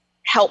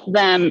help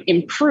them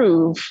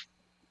improve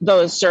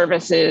those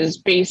services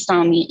based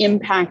on the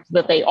impact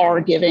that they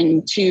are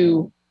giving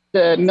to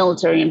the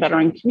military and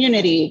veteran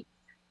community.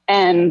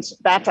 And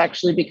that's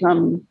actually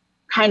become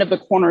kind of the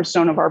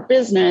cornerstone of our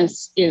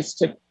business, is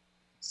to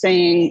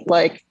saying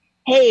like,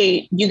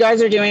 hey, you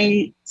guys are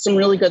doing some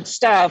really good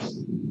stuff.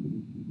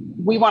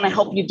 We want to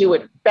help you do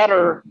it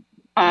better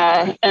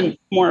and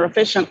more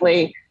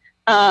efficiently.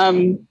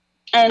 And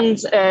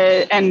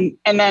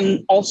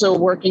then also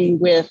working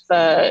with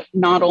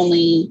not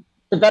only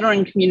the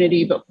veteran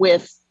community, but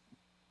with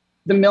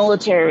the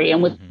military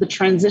and with the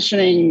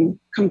transitioning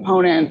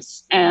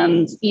components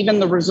and even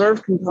the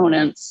reserve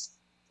components,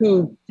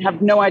 who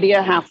have no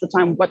idea half the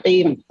time what they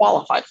even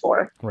qualify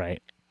for.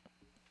 Right.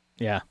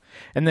 Yeah.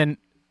 And then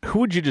who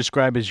would you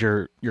describe as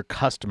your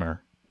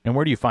customer, and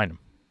where do you find them?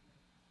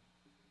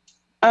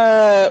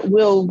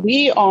 Well,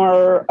 we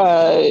are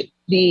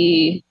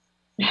the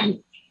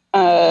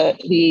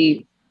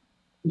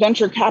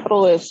venture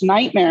capitalist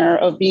nightmare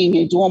of being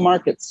a dual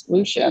market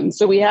solution.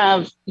 So we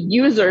have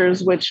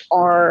users, which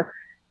are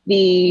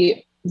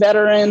the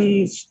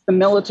veterans, the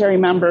military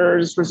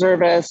members,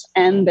 reservists,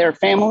 and their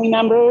family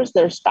members,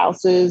 their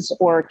spouses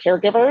or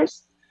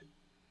caregivers.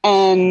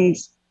 And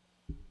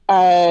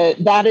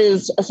that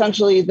is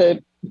essentially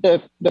the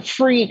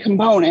free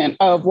component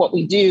of what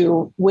we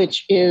do,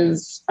 which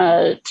is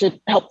to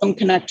help them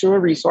connect to a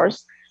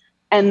resource.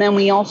 And then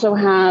we also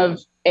have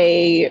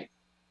a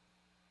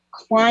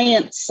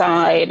client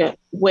side,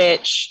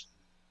 which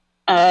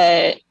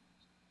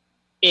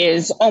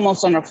is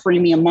almost on a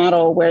freemium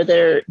model, where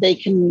they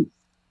can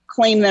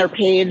claim their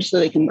page so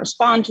they can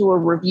respond to a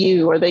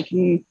review, or they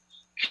can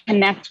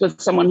connect with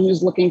someone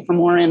who's looking for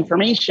more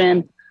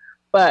information.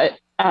 But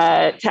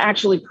to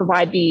actually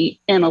provide the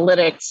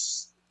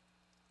analytics,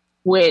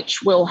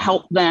 which will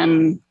help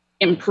them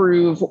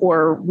improve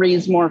or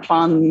raise more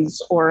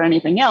funds or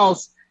anything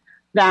else,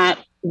 that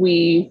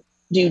we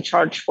do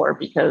charge for,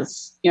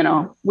 because, you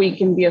know, we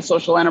can be a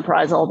social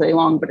enterprise all day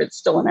long, but it's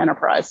still an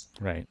enterprise.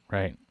 Right,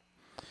 right.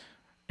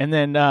 And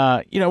then,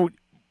 you know,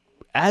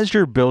 as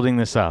you're building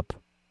this up,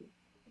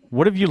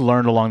 what have you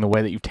learned along the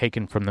way that you've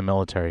taken from the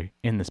military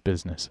in this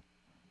business?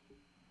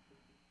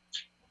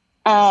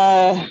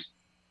 I've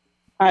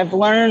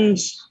learned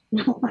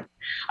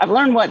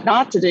what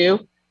not to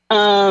do.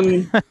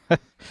 Oh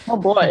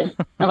boy,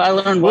 have I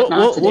learned what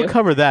not to do. We'll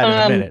cover that in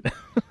a minute.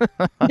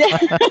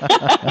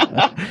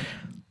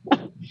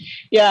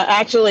 Yeah,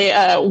 actually,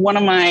 one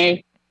of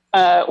my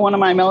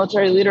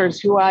military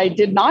leaders, who I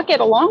did not get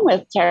along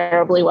with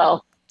terribly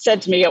well,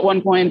 said to me at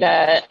one point,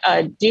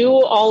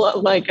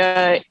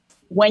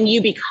 when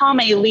you become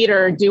a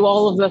leader, do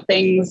all of the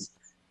things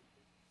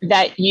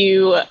that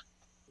you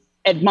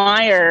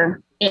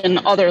admire in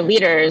other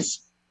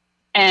leaders,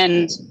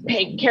 and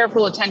pay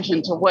careful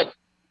attention to what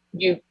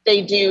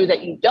they do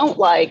that you don't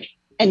like,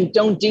 and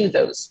don't do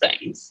those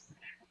things.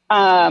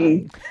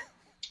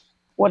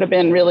 Would have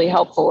been really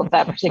helpful if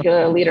that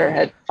particular leader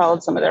had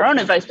followed some of their own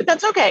advice, but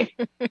that's okay.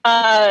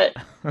 I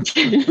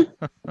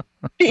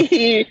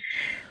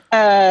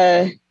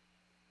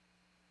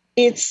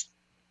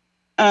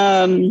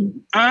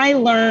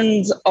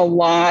learned a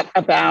lot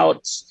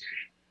about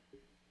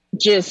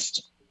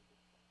just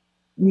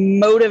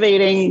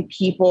motivating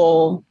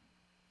people.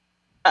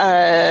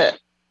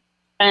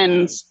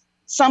 And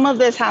some of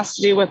this has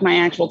to do with my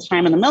actual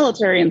time in the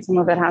military, and some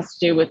of it has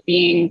to do with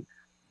being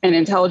an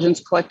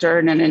intelligence collector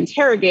and an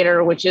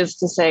interrogator, which is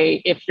to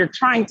say, if you're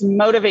trying to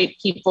motivate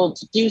people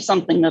to do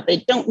something that they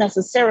don't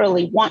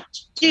necessarily want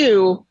to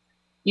do,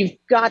 you've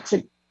got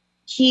to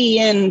key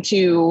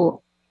into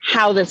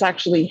how this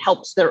actually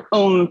helps their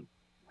own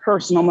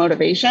personal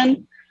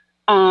motivation.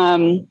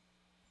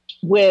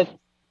 With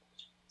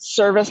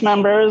service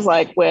members,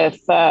 like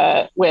with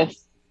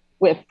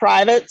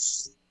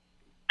privates,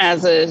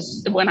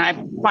 when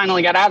I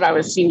finally got out, I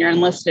was senior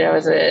enlisted.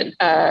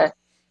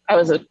 I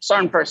was a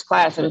sergeant first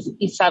class. I was an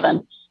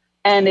E7.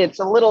 And it's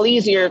a little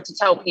easier to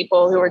tell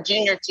people who are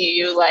junior to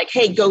you, like,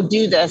 hey, go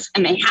do this,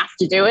 and they have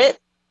to do it.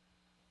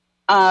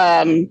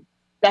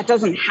 That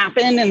doesn't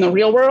happen in the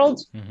real world.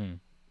 Mm-hmm.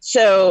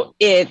 So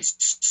it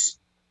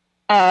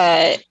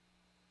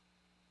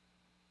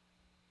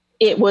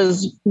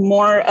was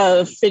more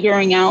of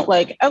figuring out,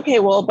 like, okay,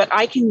 well, but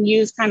I can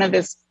use kind of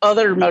this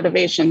other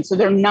motivation. So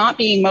they're not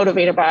being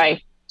motivated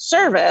by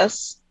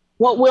service.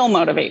 What will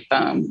motivate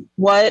them?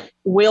 What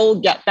will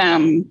get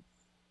them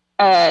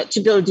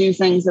to go do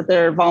things that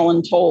they're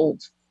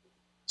voluntold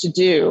to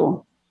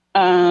do?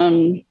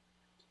 And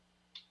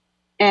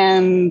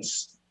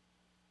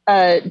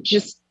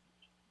just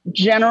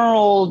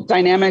general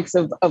dynamics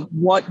of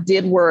what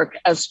did work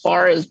as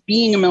far as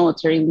being a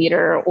military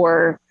leader,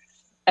 or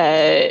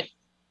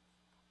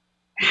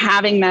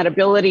having that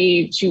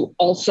ability to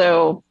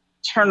also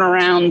turn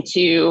around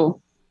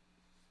to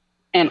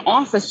an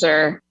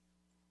officer,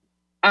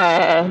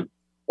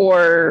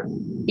 or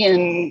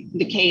in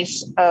the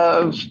case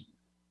of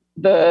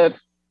the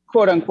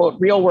quote unquote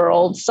real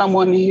world,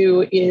 someone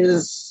who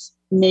is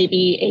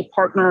maybe a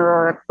partner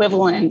or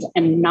equivalent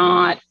and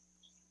not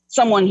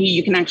someone who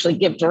you can actually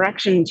give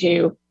direction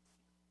to,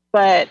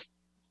 but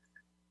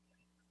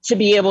to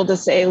be able to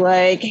say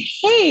like,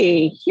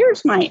 hey,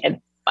 here's my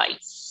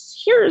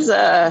advice. Here's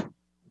a,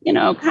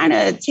 kind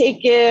of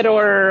take it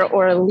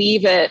or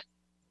leave it.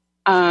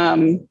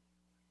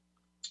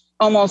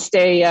 Almost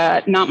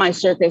a not my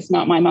circus,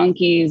 not my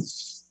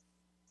monkeys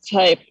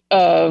type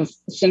of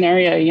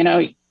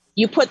scenario.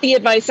 You put the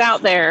advice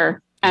out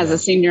there as a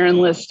senior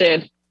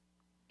enlisted.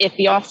 If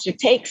the officer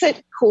takes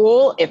it,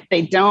 cool. If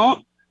they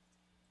don't,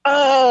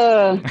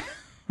 it'll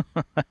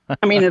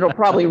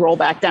probably roll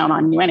back down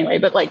on you anyway,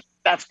 but like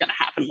that's going to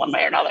happen one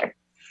way or another.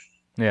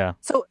 Yeah.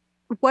 So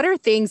what are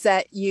things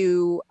that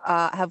you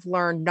have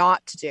learned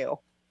not to do?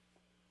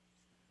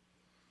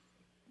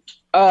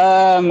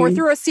 Or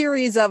through a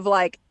series of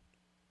like,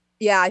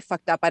 yeah, I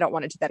fucked up. I don't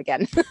want to do that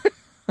again.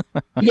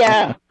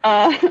 Yeah.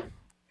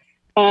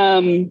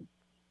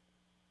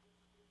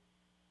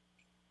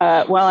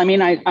 Well,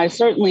 I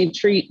certainly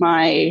treat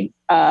my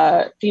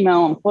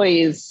female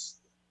employees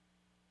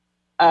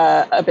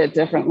a bit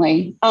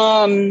differently.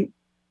 I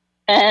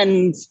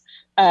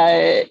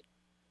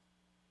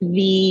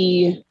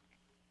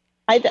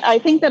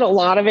think that a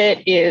lot of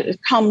it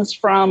comes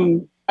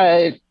from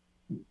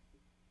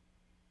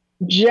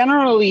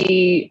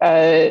generally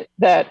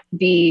that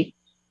the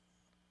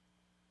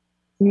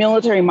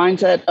military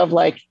mindset of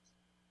like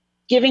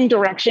giving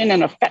direction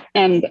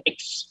and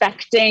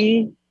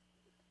expecting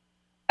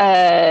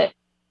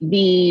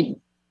the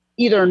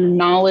either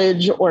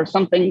knowledge or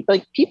something.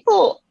 Like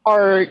people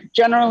are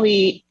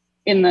generally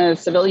in the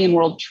civilian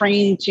world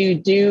trained to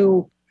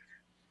do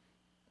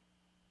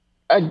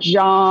a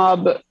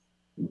job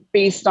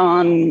based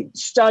on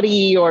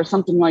study or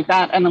something like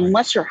that. And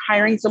unless you're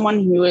hiring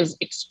someone who is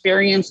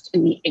experienced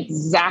in the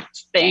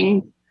exact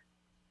thing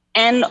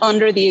and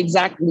under the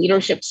exact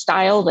leadership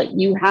style that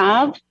you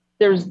have,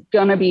 there's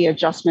going to be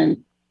adjustment.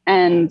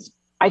 And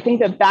I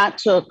think that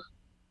took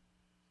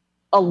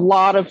a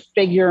lot of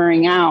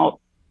figuring out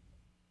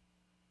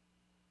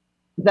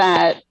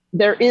that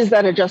there is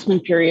that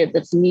adjustment period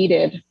that's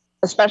needed,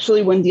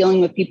 especially when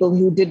dealing with people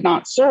who did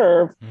not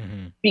serve,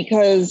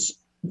 because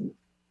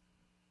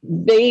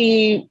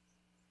they're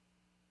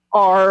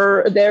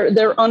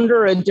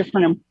under a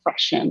different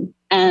impression,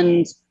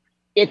 and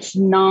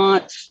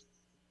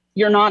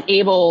you're not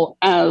able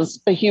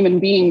as a human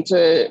being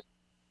to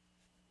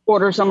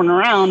order someone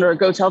around or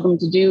go tell them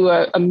to do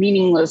a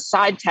meaningless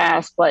side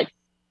task like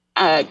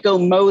go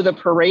mow the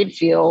parade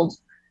field.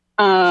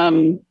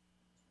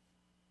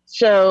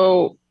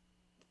 So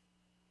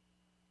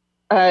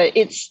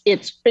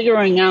it's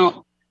figuring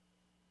out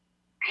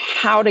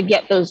how to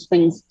get those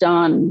things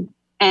done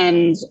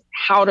and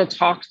how to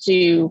talk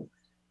to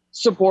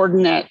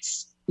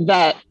subordinates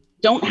that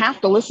don't have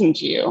to listen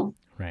to you.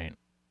 Right.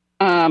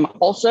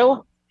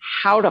 Also,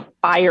 how to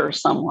fire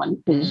someone,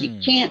 because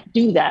you can't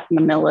do that in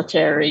the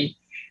military.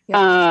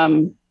 Yeah.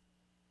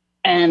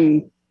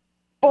 And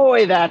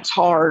boy, that's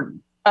hard.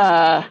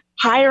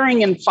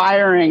 Hiring and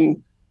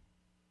firing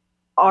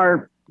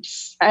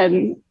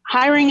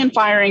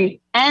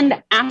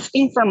and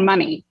asking for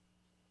money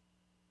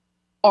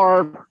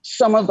are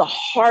some of the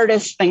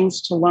hardest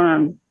things to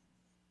learn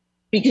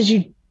because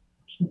you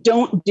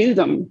don't do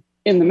them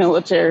in the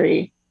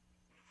military.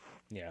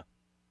 Yeah.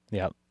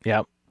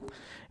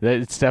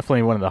 It's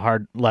definitely one of the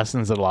hard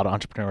lessons that a lot of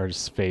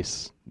entrepreneurs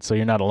face. So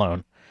you're not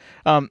alone.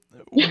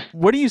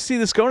 Where do you see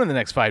this going in the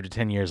next 5 to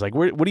 10 years? Like,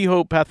 what do you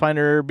hope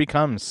Pathfinder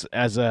becomes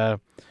as a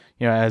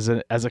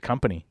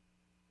company?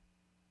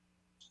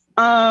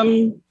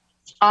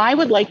 I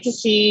would like to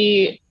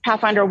see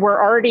Pathfinder.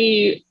 We're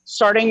already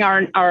starting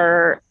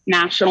our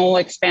national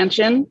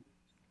expansion.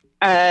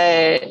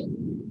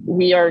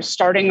 We are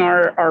starting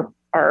our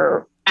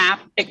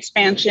app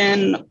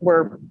expansion.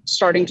 We're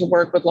starting to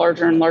work with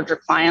larger and larger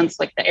clients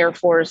like the Air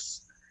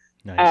Force.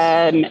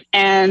 Nice.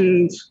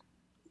 And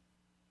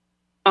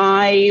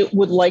I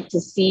would like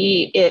to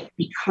see it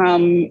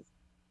become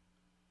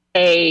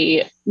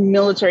a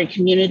military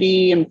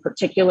community, in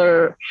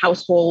particular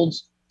household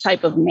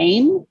type of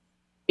name,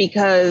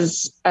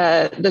 because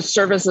the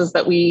services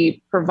that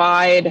we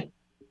provide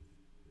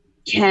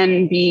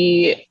can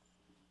be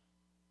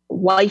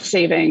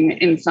life-saving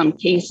in some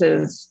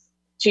cases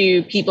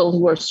to people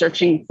who are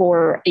searching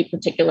for a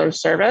particular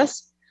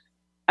service.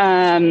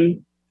 I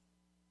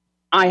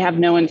have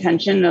no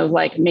intention of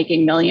like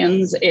making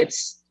millions.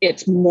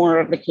 It's more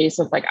of the case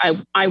of like,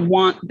 I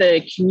want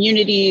the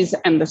communities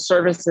and the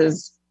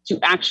services to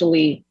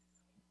actually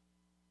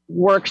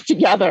work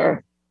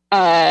together,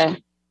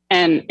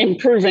 and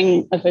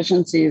improving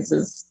efficiencies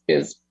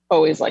is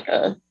always like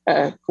a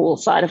cool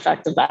side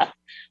effect of that.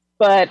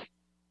 But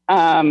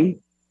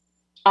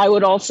I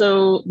would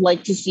also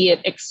like to see it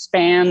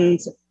expand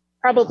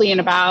probably in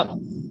about,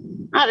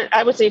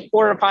 I would say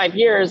 4 or 5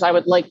 years. I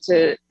would like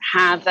to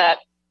have that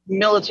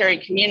military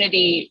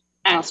community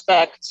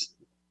aspect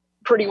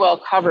pretty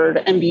well covered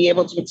and be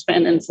able to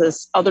expand into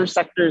other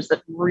sectors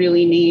that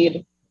really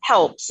need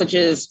help, such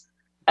as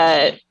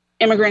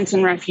immigrants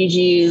and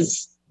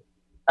refugees,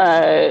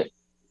 the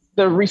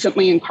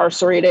recently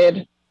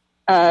incarcerated.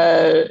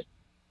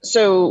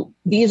 So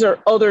these are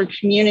other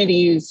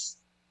communities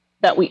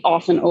that we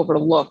often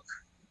overlook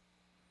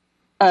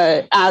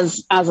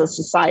as a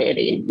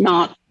society,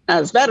 not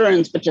as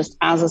veterans, but just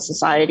as a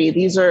society.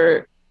 These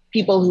are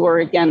people who are,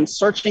 again,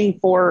 searching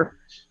for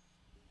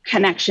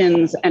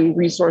connections and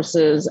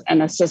resources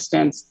and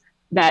assistance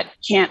that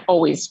can't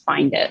always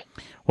find it.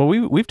 Well,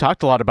 we've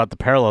talked a lot about the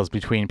parallels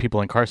between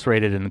people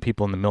incarcerated and the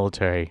people in the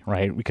military,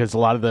 right? Because a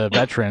lot of the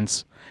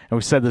veterans, and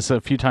we've said this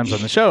a few times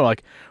on the show,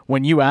 like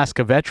when you ask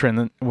a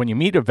veteran, when you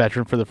meet a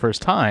veteran for the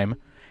first time,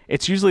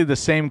 it's usually the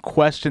same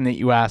question that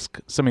you ask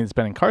somebody that's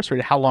been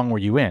incarcerated: how long were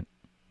you in?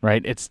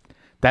 Right? It's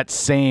that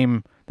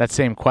same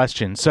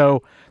question.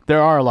 So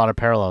there are a lot of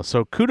parallels.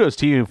 So kudos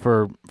to you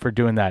for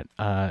doing that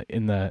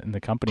in the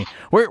company.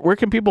 Where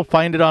can people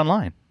find it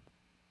online?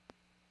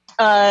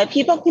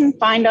 People can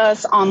find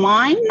us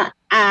online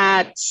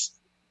at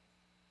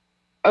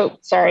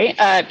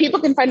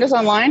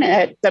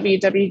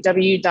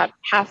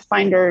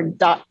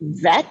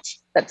www.pathfinder.vet.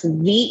 That's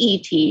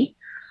VET,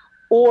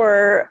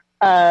 or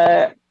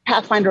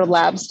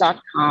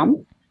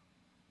pathfinderlabs.com.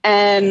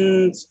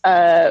 And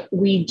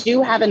we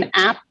do have an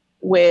app,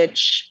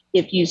 which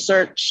if you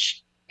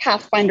search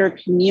Pathfinder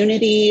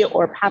Community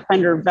or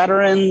Pathfinder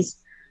Veterans,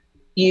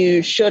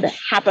 you should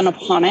happen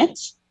upon it.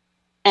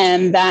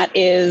 And that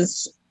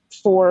is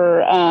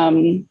for,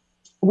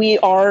 we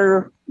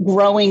are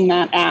growing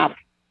that app,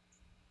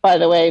 by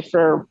the way,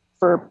 for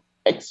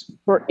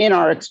in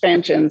our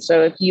expansion.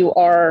 So if you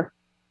are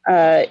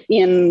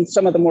in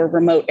some of the more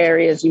remote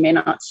areas, you may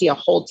not see a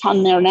whole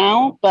ton there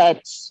now,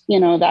 but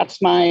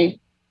that's my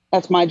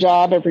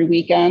job every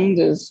weekend,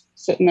 is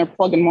sitting there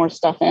plugging more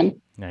stuff in.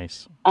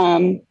 Nice.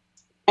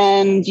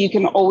 And you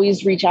can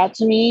always reach out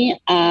to me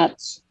at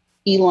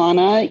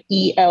Elana,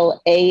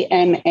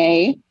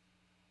 ELANA,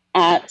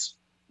 at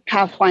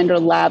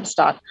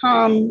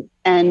pathfinderlabs.com.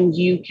 And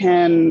you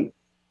can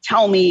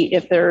tell me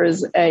if there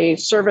is a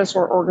service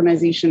or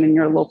organization in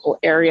your local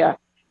area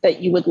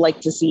that you would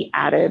like to see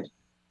added,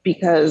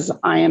 because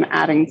I am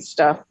adding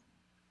stuff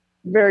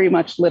very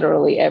much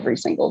literally every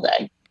single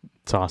day.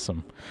 It's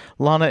awesome.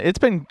 Lana, it's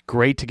been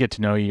great to get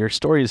to know you. Your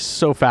story is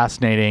so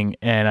fascinating,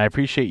 and I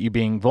appreciate you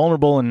being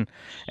vulnerable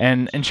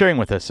and sharing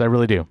with us. I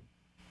really do.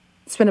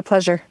 It's been a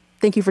pleasure.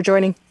 Thank you for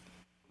joining.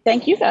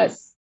 Thank you,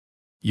 guys.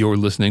 You're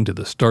listening to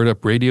the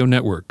Startup Radio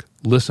Network.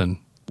 Listen,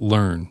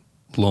 learn,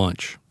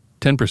 launch.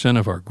 10%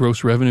 of our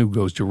gross revenue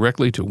goes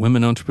directly to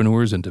women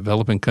entrepreneurs in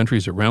developing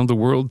countries around the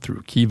world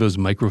through Kiva's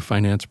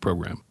microfinance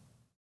program.